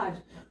of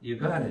God. You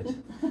got it.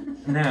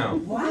 Now,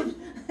 What?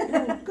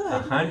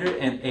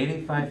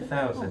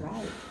 185,000.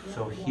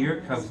 So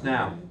here comes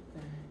now.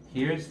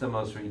 Here's the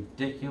most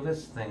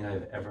ridiculous thing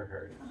I've ever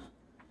heard.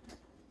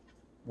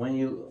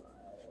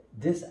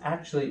 This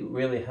actually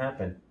really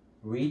happened.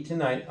 Read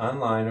tonight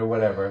online or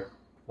whatever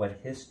what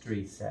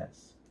history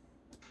says.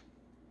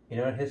 You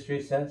know what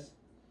history says?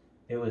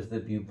 It was the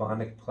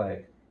bubonic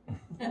plague.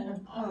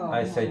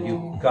 I said,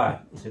 you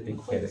got to be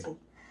kidding.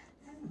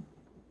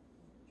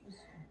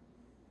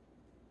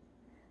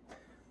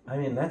 I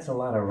mean, that's a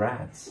lot of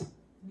rats.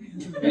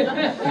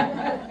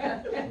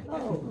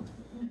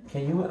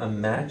 Can you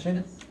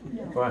imagine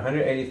for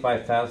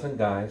 185,000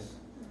 guys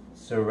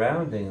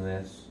surrounding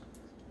this,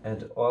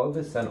 and all of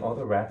a sudden all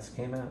the rats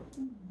came out?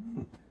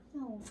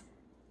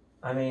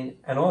 I mean,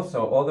 and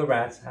also all the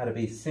rats had to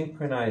be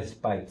synchronized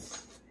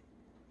bites.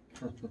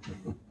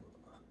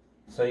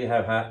 So you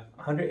have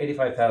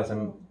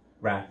 185,000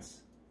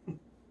 rats,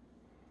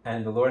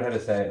 and the Lord had to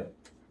say,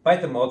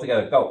 bite them all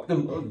together, go.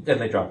 Then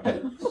they dropped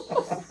it.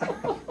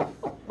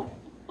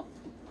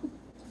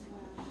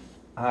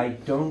 I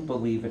don't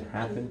believe it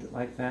happened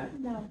like that.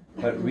 No.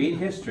 But read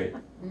history.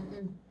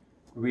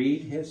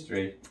 Read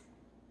history.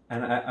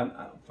 And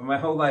I for my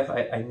whole life,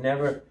 I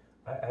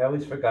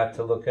always forgot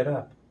to look it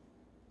up.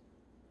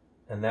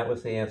 And that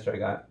was the answer I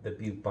got, the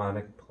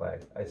bubonic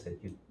plague. I said,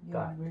 you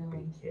got to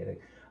be kidding.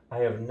 I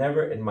have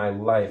never in my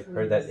life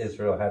heard that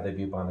Israel had the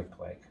bubonic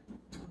plague.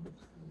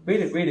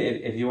 Read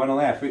it if you want to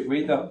laugh.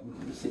 Read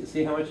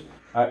see how much,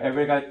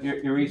 everybody got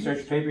your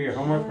research paper, your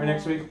homework for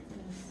next week?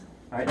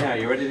 All right, now,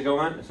 you ready to go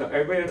on? So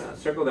everybody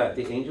circle that.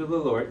 The angel of the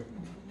Lord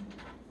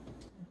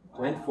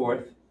went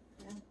forth,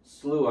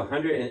 slew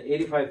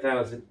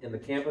 185,000 in the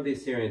camp of the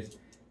Assyrians.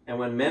 And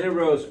when men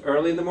arose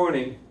early in the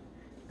morning,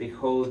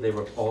 behold, they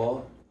were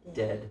all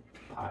dead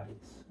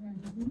bodies.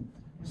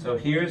 So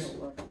here's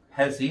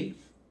Hezi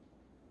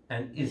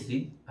and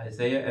Izzy,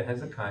 Isaiah and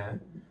Hezekiah.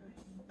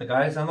 The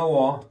guys on the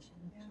wall,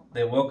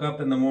 they woke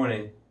up in the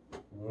morning,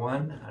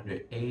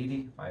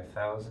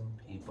 185,000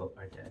 people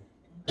are dead.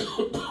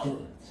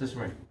 Sister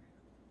Marie.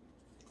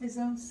 His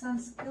own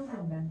sons killed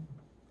him then.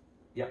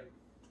 Yep.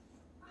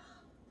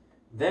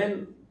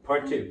 Then,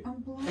 part 2.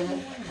 I'm blown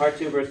away. Part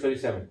 2, verse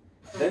 37.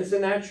 Then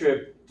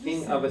Sennacherib,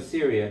 king of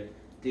Assyria,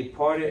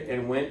 departed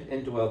and went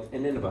and dwelt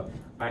in Nineveh. All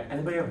right,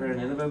 anybody ever heard of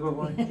Nineveh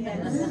before?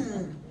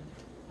 Yes.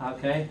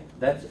 Okay,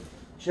 that's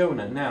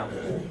Jonah. Now,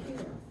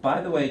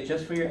 by the way,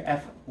 just for your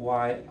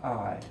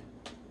FYI,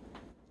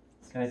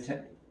 can I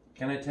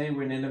tell you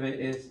where Nineveh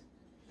is?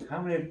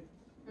 How many,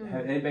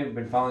 have anybody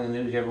been following the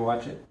news? You ever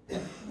watch it?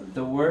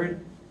 The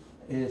word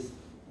is,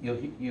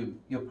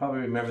 you'll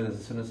probably remember this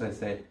as soon as I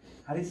say it.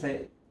 How do you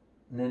say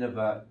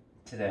Nineveh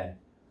today?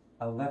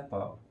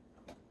 Aleppo.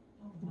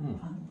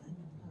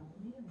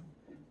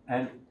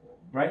 And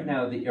right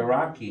now the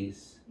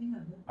Iraqis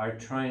are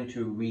trying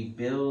to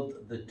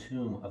rebuild the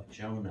tomb of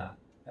Jonah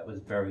that was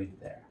buried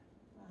there.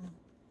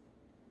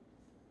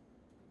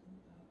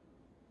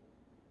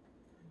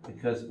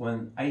 Because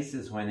when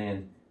ISIS went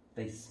in,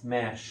 they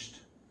smashed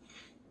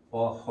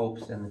all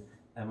hopes, and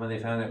when they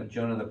found out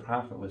Jonah the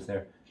prophet was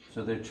there,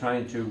 so they're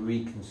trying to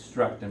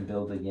reconstruct and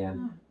build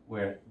again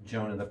where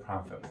Jonah the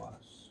prophet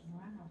was.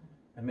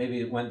 And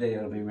maybe one day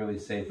it'll be really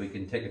safe. We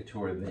can take a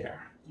tour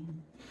there.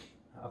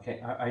 Okay,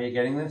 are you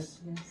getting this?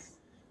 Yes.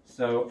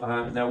 So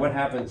now what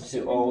happens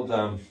to old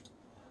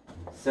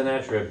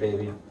Sennacherib,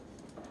 baby?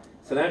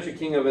 Sennacherib,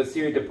 king of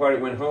Assyria,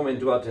 departed, went home and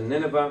dwelt in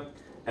Nineveh.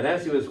 And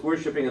as he was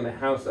worshipping in the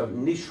house of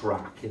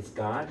Nisroch, his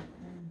god,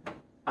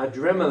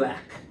 Adremelech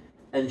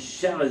and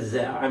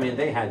Sharezer, I mean,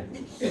 they had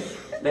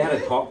to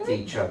talk to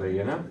each other,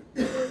 you know?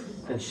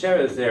 And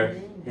Sharezer,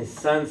 his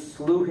son,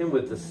 slew him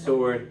with the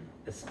sword,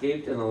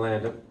 escaped in the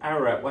land of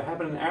Ararat. What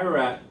happened in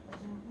Ararat?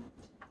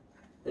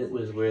 It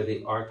was where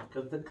the Ark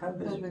of the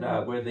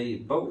Covenant, where the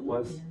boat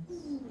was.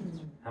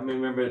 How many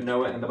remember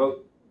Noah and the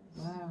boat?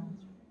 Wow.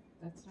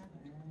 That's not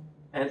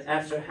And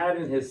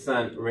Esarhaddon, his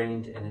son,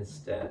 reigned in his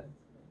stead.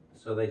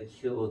 So they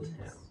killed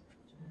him.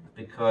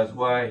 Because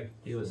why?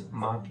 He was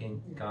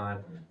mocking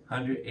God.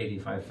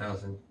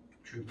 185,000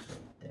 troops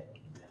are dead.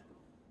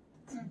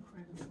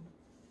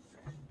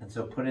 And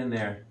so put in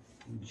there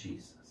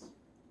Jesus.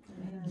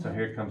 So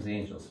here comes the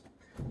angels.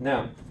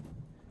 Now,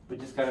 we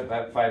just got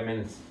about 5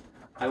 minutes.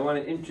 I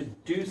want to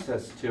introduce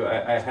us to,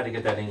 I had to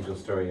get that angel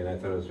story and I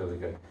thought it was really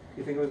good. Do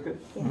you think it was good?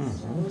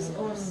 Yes. It was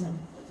awesome.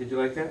 Did you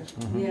like that?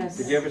 Yes.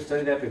 Did you ever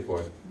study that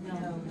before?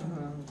 No.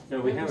 No,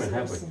 we That was haven't,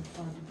 have we? awesome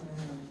fun.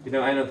 You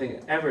know, I don't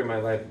think ever in my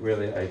life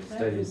really I That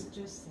studied. was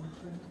just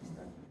incredible.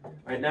 All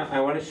right, now I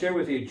want to share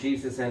with you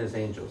Jesus and his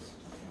angels.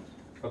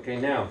 Okay,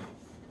 now,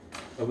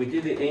 when we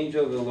do the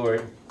angel of the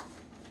Lord,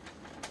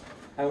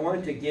 I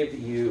want to give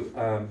you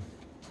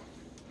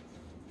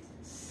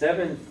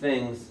 7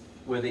 things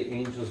where the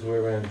angels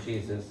were around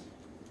Jesus,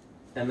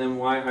 and then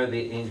why are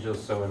the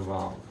angels so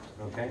involved,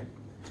 okay?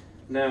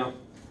 Now,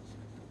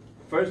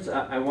 first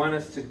I want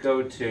us to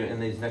go to, in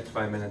these next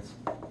 5 minutes,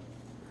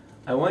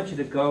 I want you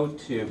to go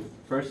to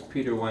 1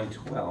 Peter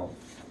 1:12.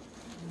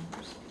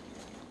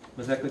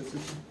 Was that good,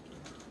 sister?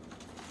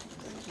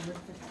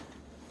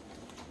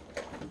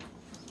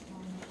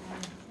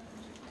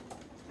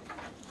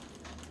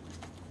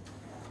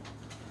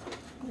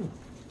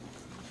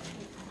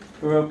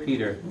 Who wrote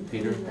Peter?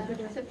 Peter.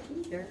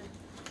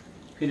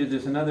 Peter,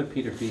 there's another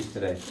Peter feast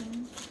today.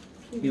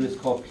 He was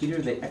called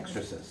Peter the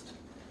Exorcist.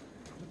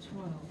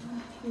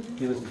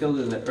 He was killed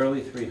in the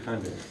early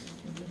 300s.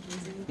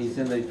 He's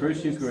in the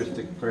first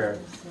Eucharistic prayer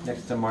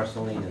next to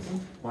Marcellinus.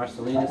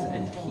 Marcellinus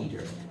and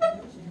Peter.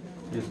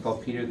 He was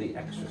called Peter the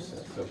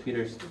Exorcist. So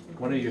Peter's,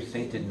 one of your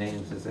sainted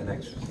names is an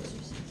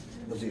exorcist.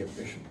 Was he a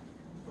bishop?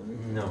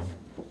 No.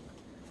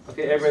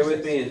 Okay, everybody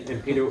with me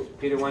in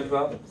Peter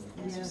 1:12?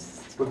 Yes.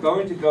 We're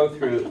going to go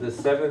through the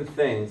 7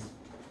 things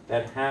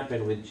that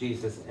happened with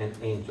Jesus and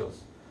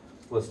angels.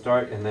 We'll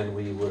start and then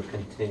we will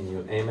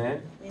continue.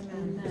 Amen?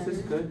 Amen. Is this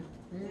good?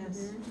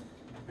 Yes.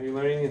 Are you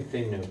learning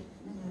anything new?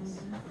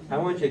 I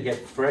want you to get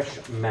fresh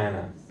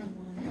manna.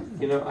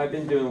 You know, I've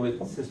been doing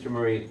with Sister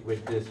Marie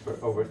with this for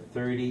over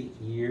 30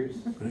 years.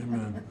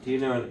 Amen. Do you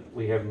know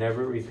we have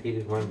never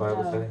repeated one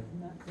Bible study?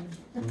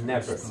 Nothing.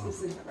 Never. This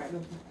was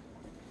incredible.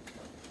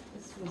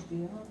 This was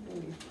beyond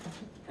belief.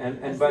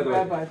 And As by the the way,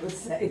 rabbi would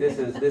say.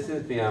 this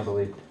is beyond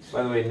belief.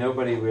 By the way,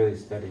 nobody really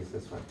studies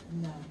this one.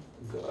 No.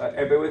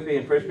 Everybody with me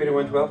in 1 Peter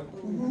 1:12?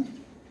 Mm-hmm.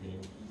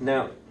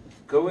 Now,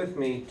 go with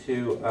me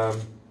to,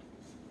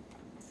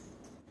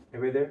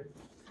 everybody there?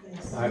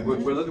 Yes. All right,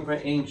 we're looking for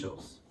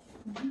angels.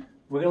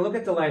 We're going to look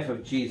at the life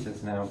of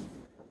Jesus now,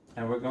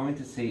 and we're going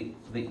to see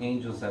the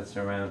angels that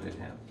surrounded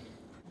him.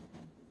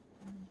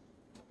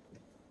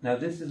 Now,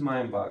 this is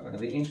mind-boggling.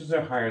 The angels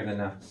are higher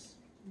than us.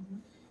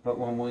 But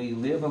when we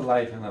live a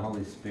life in the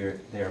Holy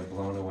Spirit, they are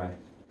blown away.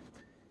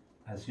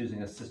 I was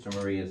using a Sister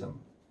Mariaism.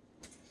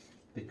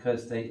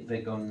 Because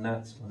they go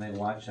nuts when they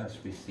watch us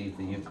receive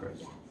the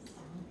Eucharist.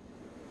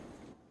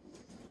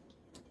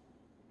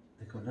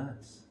 They go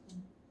nuts.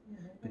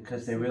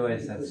 Because they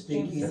realize that's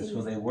Jesus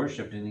who they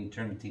worshipped in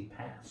eternity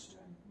past.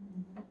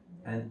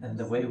 And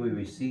the way we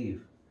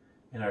receive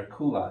in our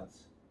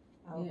culottes.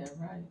 Yeah,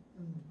 right.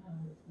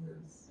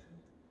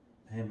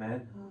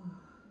 Amen.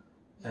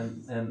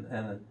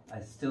 And I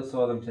still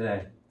saw them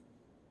today.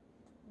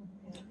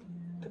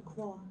 The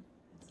claw.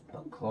 The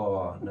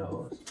claw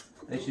nose.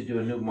 They should do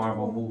a new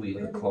Marvel movie,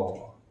 The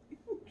Claw.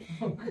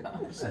 Oh,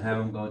 gosh. And have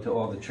them go to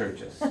all the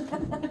churches.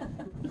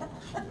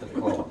 The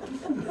Claw.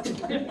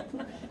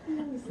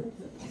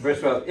 Verse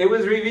 12. It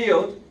was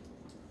revealed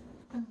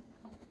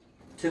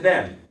to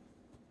them,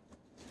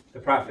 the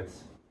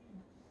prophets.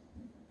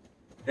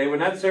 They were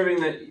not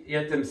serving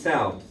yet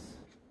themselves,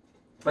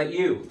 but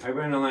you. I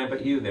ran a line,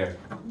 but you there.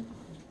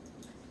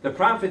 The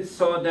prophets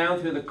saw down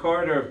through the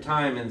corridor of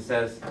time and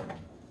says,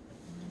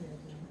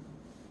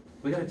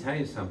 we got to tell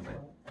you something.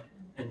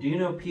 And do you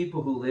know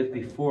people who lived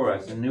before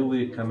us and knew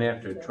we would come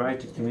after tried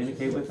to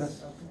communicate with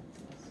us?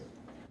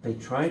 They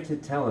tried to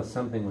tell us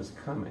something was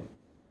coming.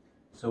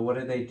 So what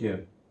did they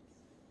do?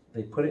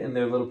 They put it in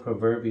their little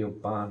proverbial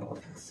bottle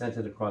and sent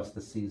it across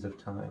the seas of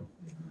time,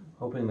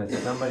 hoping that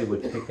somebody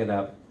would pick it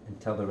up and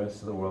tell the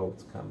rest of the world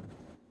what's coming.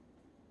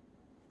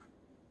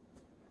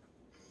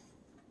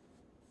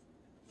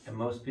 And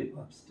most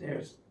people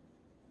upstairs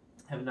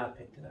have not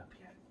picked it up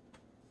yet.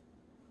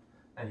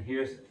 And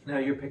now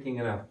you're picking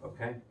it up,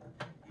 okay?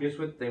 Here's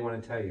what they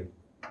want to tell you.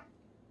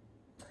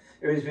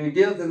 It was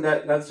revealed in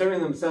that, not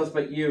serving themselves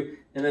but you,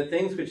 in the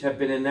things which have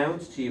been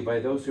announced to you by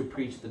those who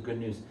preach the good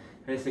news.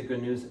 And I say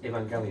good news,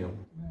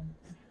 evangelium.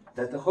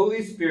 That the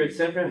Holy Spirit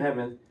sent from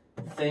heaven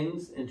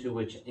things into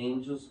which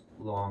angels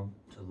long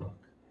to look.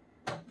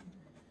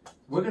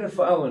 We're going to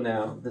follow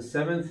now the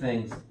 7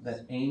 things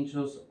that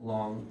angels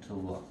long to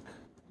look.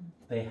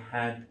 They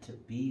had to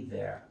be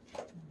there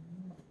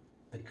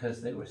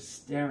because they were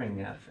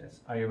staring at this.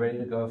 Are you ready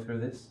to go through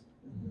this?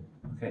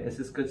 Okay, is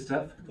this good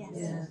stuff? Yes.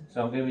 Yeah.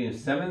 So I'm giving you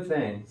 7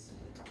 things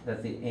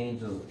that the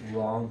angels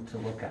longed to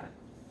look at.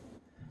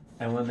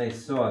 And when they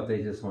saw it,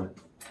 they just went,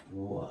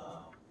 whoa.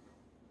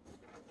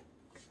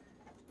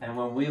 And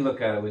when we look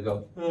at it, we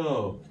go,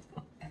 oh.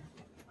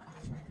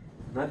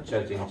 Not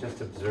judging, just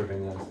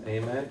observing us.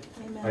 Amen?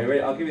 Amen. Are you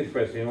ready? I'll give you the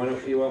first one.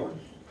 You want one?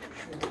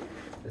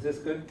 Is this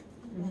good?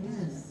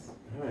 Yes.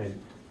 All right.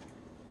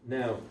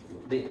 Now,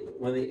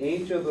 when the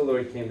angel of the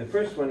Lord came, the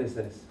first one is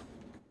this.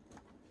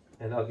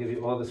 And I'll give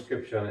you all the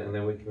scripture on it, and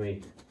then we can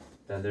read.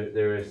 Then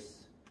there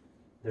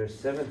are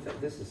 7 things.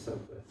 This is so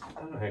good.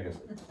 I don't know how you're going to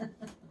sleep.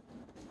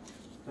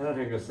 I don't know how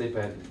you're going to sleep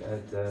at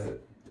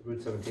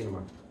Route 17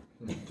 tomorrow.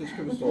 Just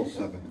give us all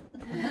 7.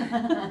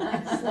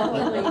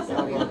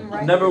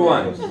 Number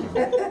 1.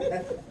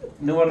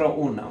 Numero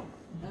uno.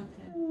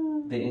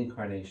 Okay. The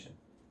incarnation.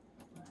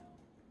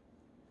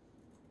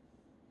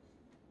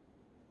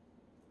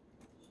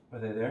 Are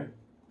they there?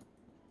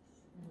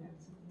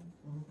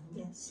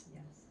 Yes.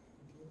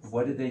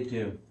 What did they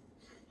do?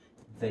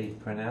 They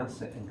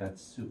pronounced it and got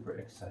super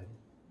excited.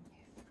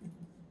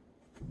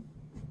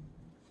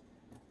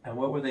 And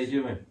what were they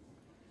doing?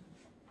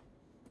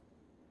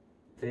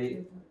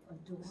 They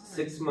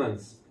 6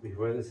 months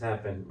before this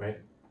happened, right?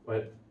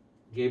 What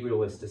Gabriel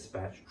was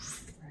dispatched.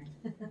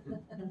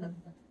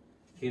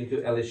 Came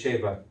to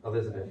Elisheva,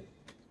 Elizabeth.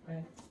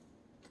 Right.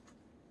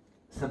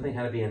 Something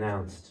had to be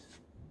announced.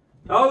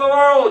 Tell the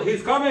world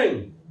he's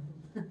coming!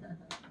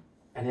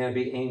 And it had to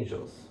be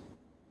angels.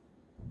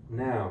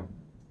 Now,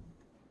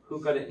 who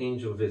got an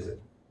angel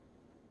visit?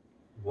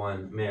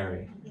 1,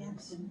 Mary.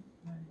 Yes.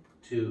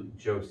 2,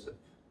 Joseph.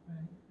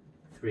 Right.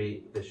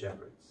 3, the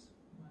shepherds.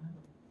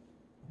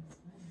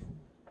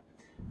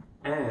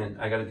 Wow. And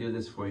I got to do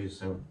this for you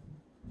soon.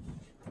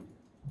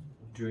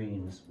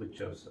 Dreams with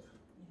Joseph.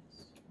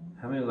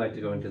 How many would like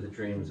to go into the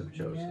dreams of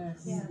Joseph?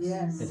 Yes. Yes.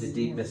 Yes. Into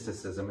deep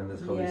mysticism in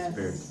this Holy Yes.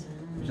 Spirit.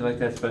 Would you like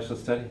that special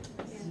study?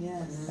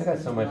 Yes. I got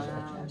so much.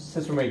 Wow.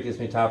 Sister Marie gives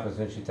me topics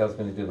and she tells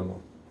me to do them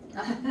all.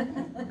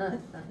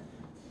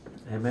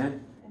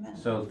 Amen? Amen.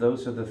 So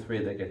those are the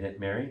 3 that get hit.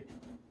 Mary,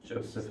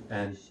 Joseph,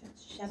 and the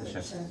Shepherds.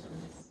 shepherds.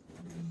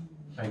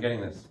 Are you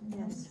getting this?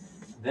 Yes.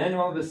 Then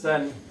all of a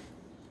sudden,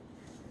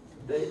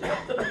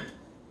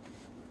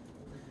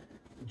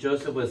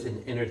 Joseph was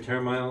in inner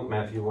turmoil,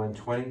 Matthew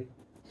 1:20.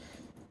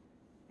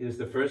 He was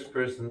the first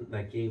person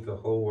that gave the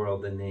whole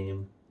world the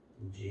name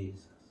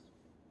Jesus.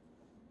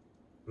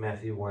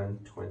 Matthew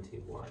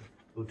 1:21.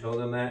 Who told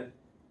him that?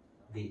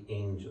 The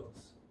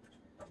angels.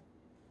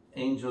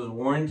 Angels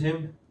warned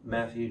him,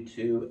 Matthew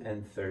 2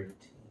 and 13.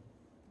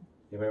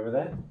 You remember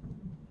that?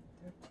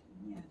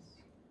 Yes.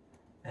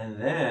 And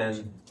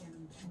then,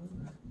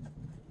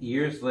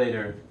 years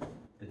later,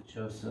 that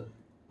Joseph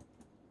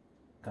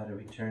got a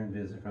return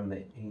visit from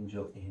the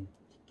angel in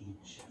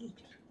Egypt.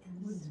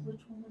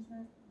 Which one was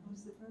that? What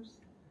was the verse?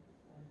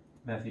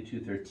 Matthew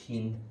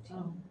 2:13,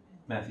 Oh.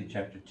 Matthew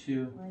chapter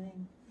 2,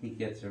 he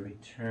gets a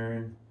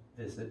return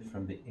visit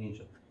from the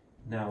angel.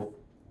 Now,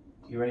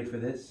 you ready for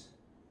this?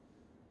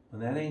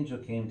 When that angel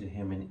came to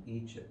him in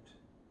Egypt,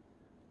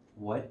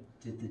 what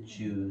did the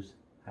Jews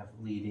have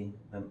leading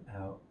them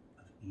out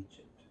of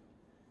Egypt?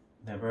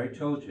 Remember I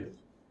told you,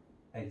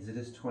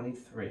 Exodus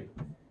 23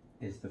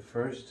 is the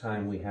first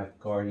time we have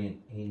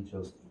guardian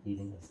angels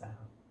leading us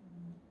out.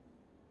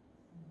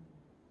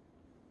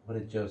 What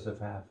did Joseph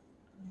have?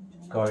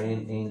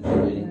 Guardian angel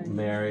leading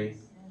Mary,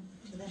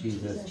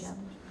 Jesus.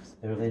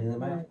 They were leading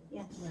them out.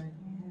 Yes. Right.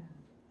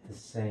 The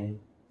same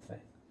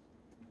thing.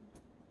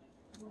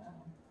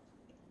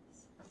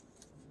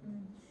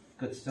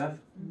 Good stuff?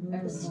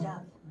 Good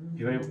stuff.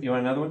 You ready? You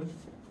want another one?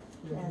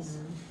 Yes.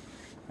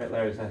 Right,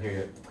 Larry's not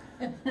here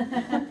yet.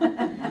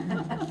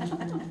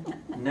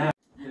 Now,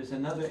 there's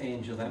another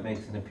angel that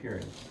makes an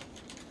appearance.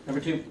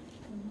 Number 2,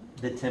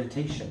 the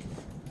temptation.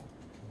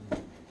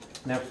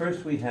 Now,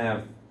 first we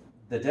have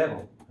the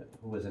devil,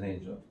 who was an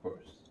angel, of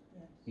course.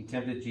 He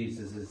tempted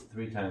Jesus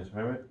 3 times.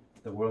 Remember?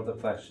 The world, the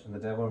flesh, and the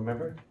devil,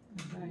 remember?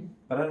 Right.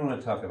 But I don't want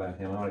to talk about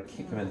him. I want to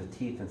kick him in the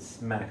teeth and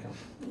smack him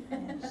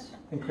Yes.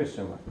 in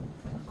Christian life.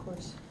 Of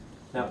course.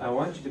 Now, I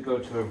want you to go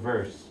to a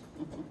verse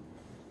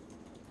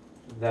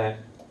that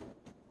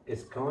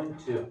is going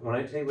to, when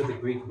I tell you what the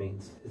Greek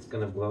means, it's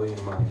going to blow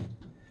your mind.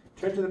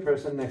 Turn to the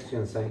person next to you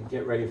and say,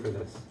 get ready for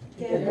this.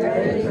 Get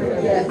ready for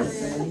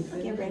this.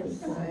 Get ready.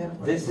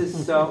 This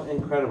is so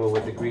incredible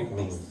what the Greek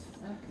means.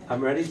 Okay.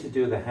 I'm ready to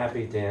do the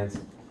happy dance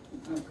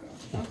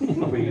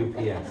for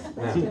UPS.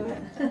 Now, are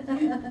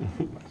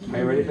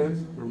you ready for this?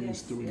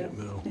 Yes. Doing it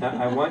now. Now,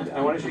 I want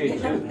to show you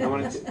two.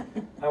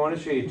 I want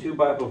to show you 2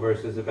 Bible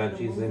verses about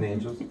Jesus and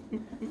angels.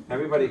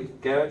 Everybody,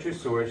 get out your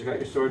swords. You got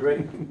your sword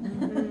ready?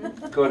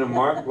 Go to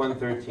Mark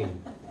 1:13.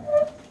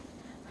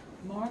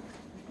 Mark?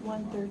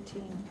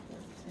 1:13.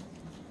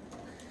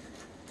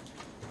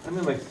 I'm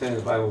gonna like studying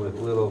the Bible with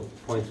little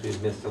points we've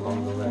missed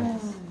along the way.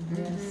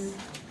 Yes.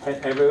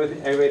 Everybody,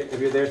 if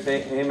you're there,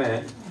 say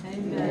Amen.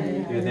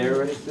 Amen. You're there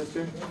already,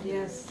 sister?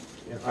 Yes.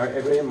 All right,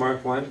 everybody,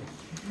 Mark 1. It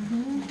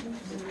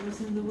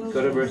was in the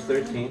Go to verse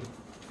wilderness. 13.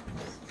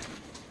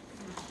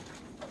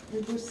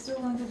 We're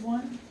still under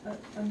 1,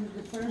 under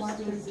the first,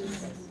 or is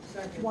this?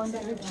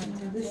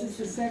 1:13. This is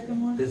the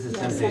second one? This is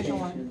Yes, temptation. second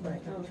one.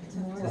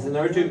 Oh, This is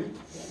number 2.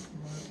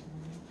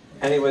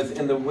 And he was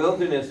in the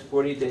wilderness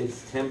 40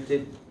 days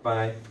tempted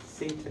by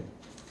Satan.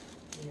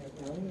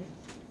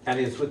 and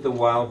he was with the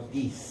wild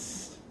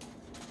beasts.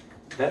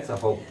 That's a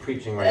whole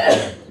preaching right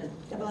there.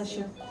 God bless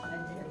you.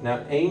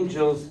 Now,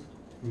 angels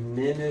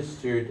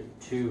ministered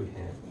to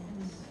him.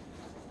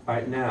 All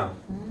right, now,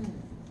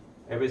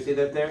 everybody see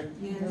that there?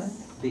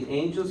 Yes. The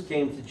angels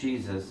came to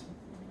Jesus.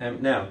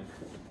 And now,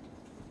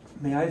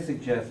 may I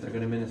suggest they're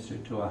going to minister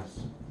to us?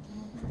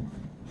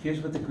 Here's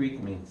what the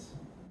Greek means.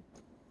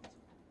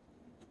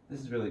 This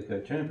is really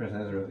good. Turn to person,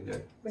 that's really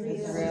good.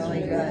 It's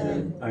really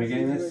good. Are you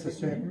getting this,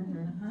 sister?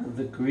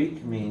 The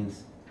Greek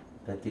means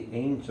that the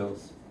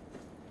angels,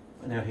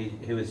 now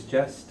he was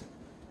just,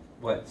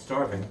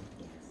 starving.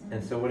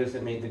 And so what does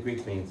it mean, the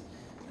Greek means?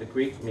 The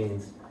Greek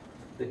means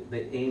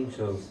the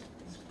angels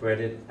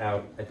spreaded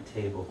out a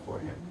table for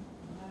him.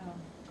 Wow.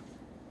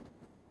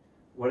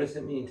 What does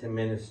it mean to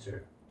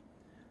minister?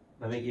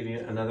 Let me give you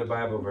another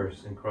Bible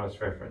verse and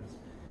cross-reference.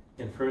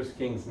 In 1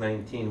 Kings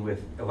 19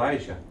 with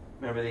Elijah,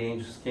 remember the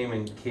angels came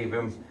and gave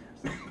him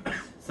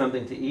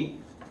something to eat?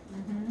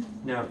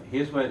 Now,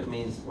 here's what it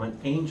means when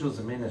angels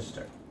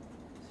minister.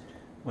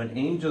 When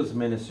angels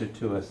minister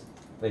to us,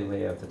 they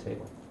lay out the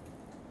table.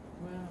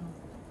 Wow.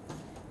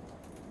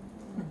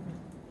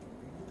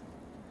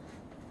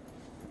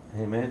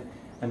 Amen.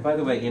 And by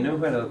the way, you know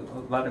who had a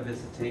lot of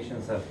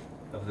visitations of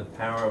the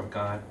power of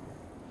God?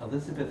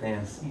 Elizabeth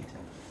Ann Seton.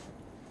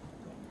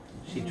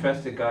 She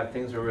trusted God,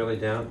 things were really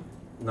down,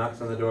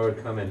 knocks on the door,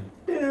 would come in,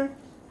 dinner.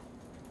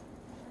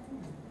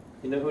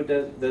 You know who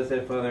does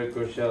that? Father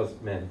Grochel's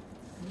men.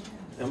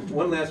 And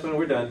one last one,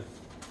 we're done.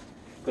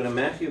 Go to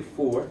Matthew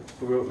 4.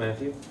 Who wrote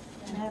Matthew?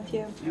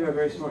 Matthew. You are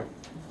very smart.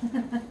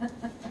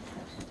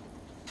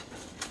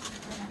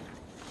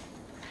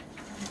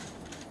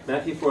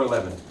 Matthew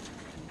 4:11.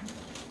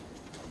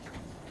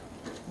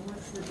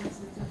 What's the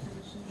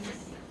definition of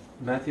this?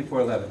 Matthew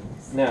 4:11.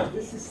 Now,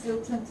 This is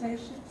still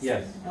temptation?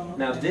 yes. Oh,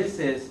 Now okay. this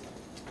is,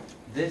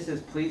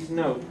 please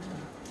note,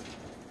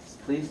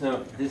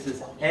 this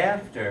is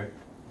after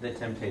the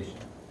temptation.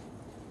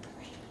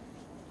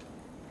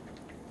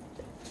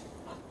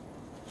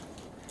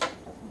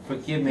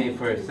 Forgive me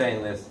for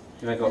saying this.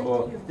 You might go,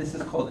 oh, this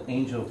is called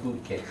angel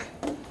food cake.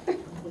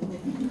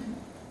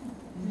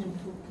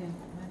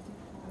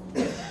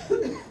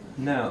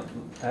 Now,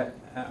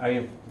 are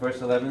you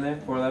verse 11 there?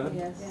 4:11?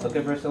 Yes. Look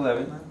at verse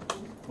 11.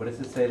 What does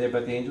it say there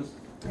about the angels?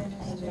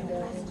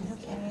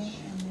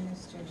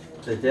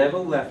 The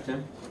devil left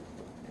him,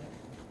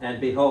 and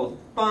behold,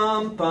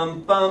 bum,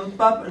 bum, bum,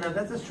 bum. Now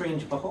that's a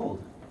strange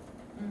behold.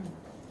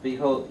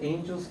 Behold,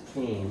 angels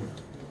came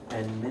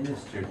and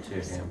ministered to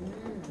him.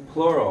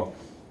 Plural.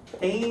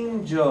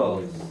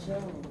 Angels.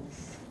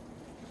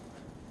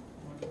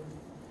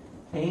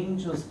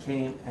 Angels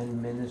came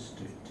and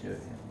ministered to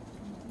him.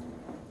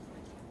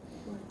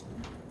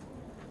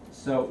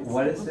 So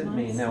what does it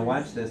mean? Now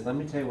watch this. Let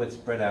me tell you what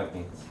spread out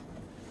means.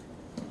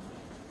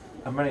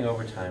 I'm running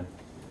overtime,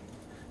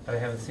 but I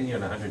haven't seen you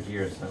in 100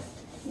 years, so.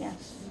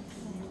 Yes.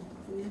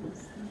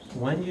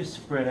 When you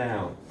spread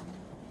out,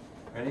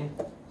 ready?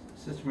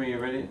 Sister Maria,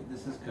 ready?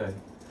 This is good.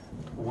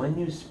 When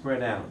you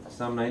spread out,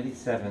 Psalm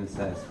 97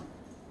 says,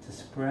 to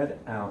spread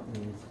out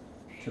means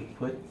to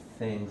put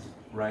things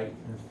right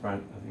in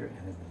front of your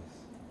enemies.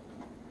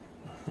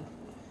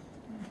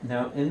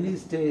 Now, in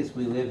these days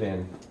we live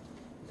in,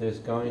 there's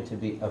going to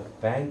be a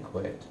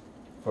banquet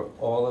for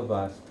all of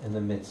us in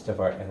the midst of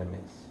our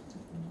enemies.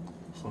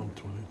 Psalm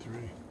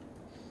 23.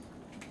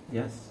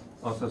 Yes,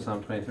 also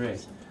Psalm 23.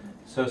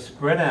 So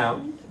spread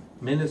out,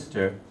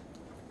 minister,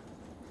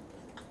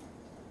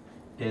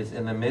 is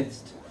in the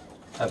midst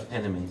of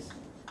enemies.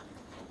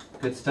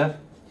 Good stuff?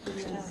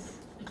 Yes.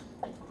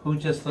 Who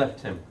just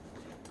left him?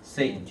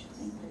 Satan.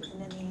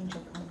 And then the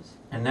angel comes.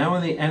 And now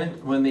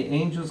when the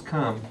angels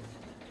come,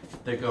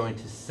 they're going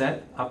to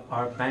set up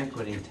our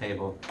banqueting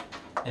table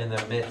in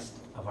the midst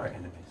of our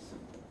enemies.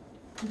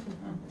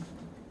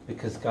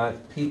 Because God's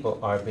people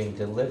are being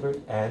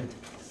delivered and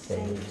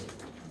saved.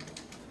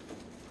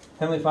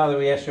 Heavenly Father,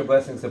 we ask your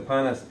blessings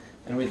upon us,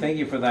 and we thank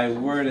you for thy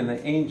word and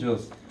the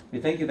angels. We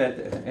thank you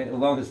that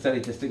along the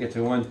study just to get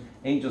to one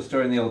angel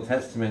story in the Old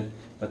Testament,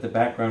 but the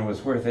background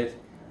was worth it.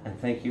 And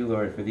thank you,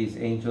 Lord, for these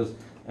angels.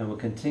 And we'll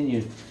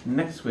continue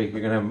next week.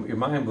 You're going to have your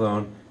mind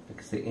blown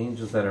because the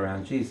angels that are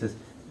around Jesus.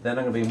 Then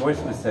I'm going to be more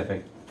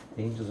specific.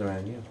 The angels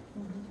around you.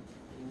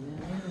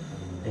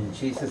 In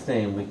Jesus'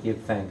 name we give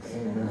thanks.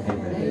 Amen.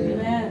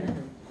 Amen.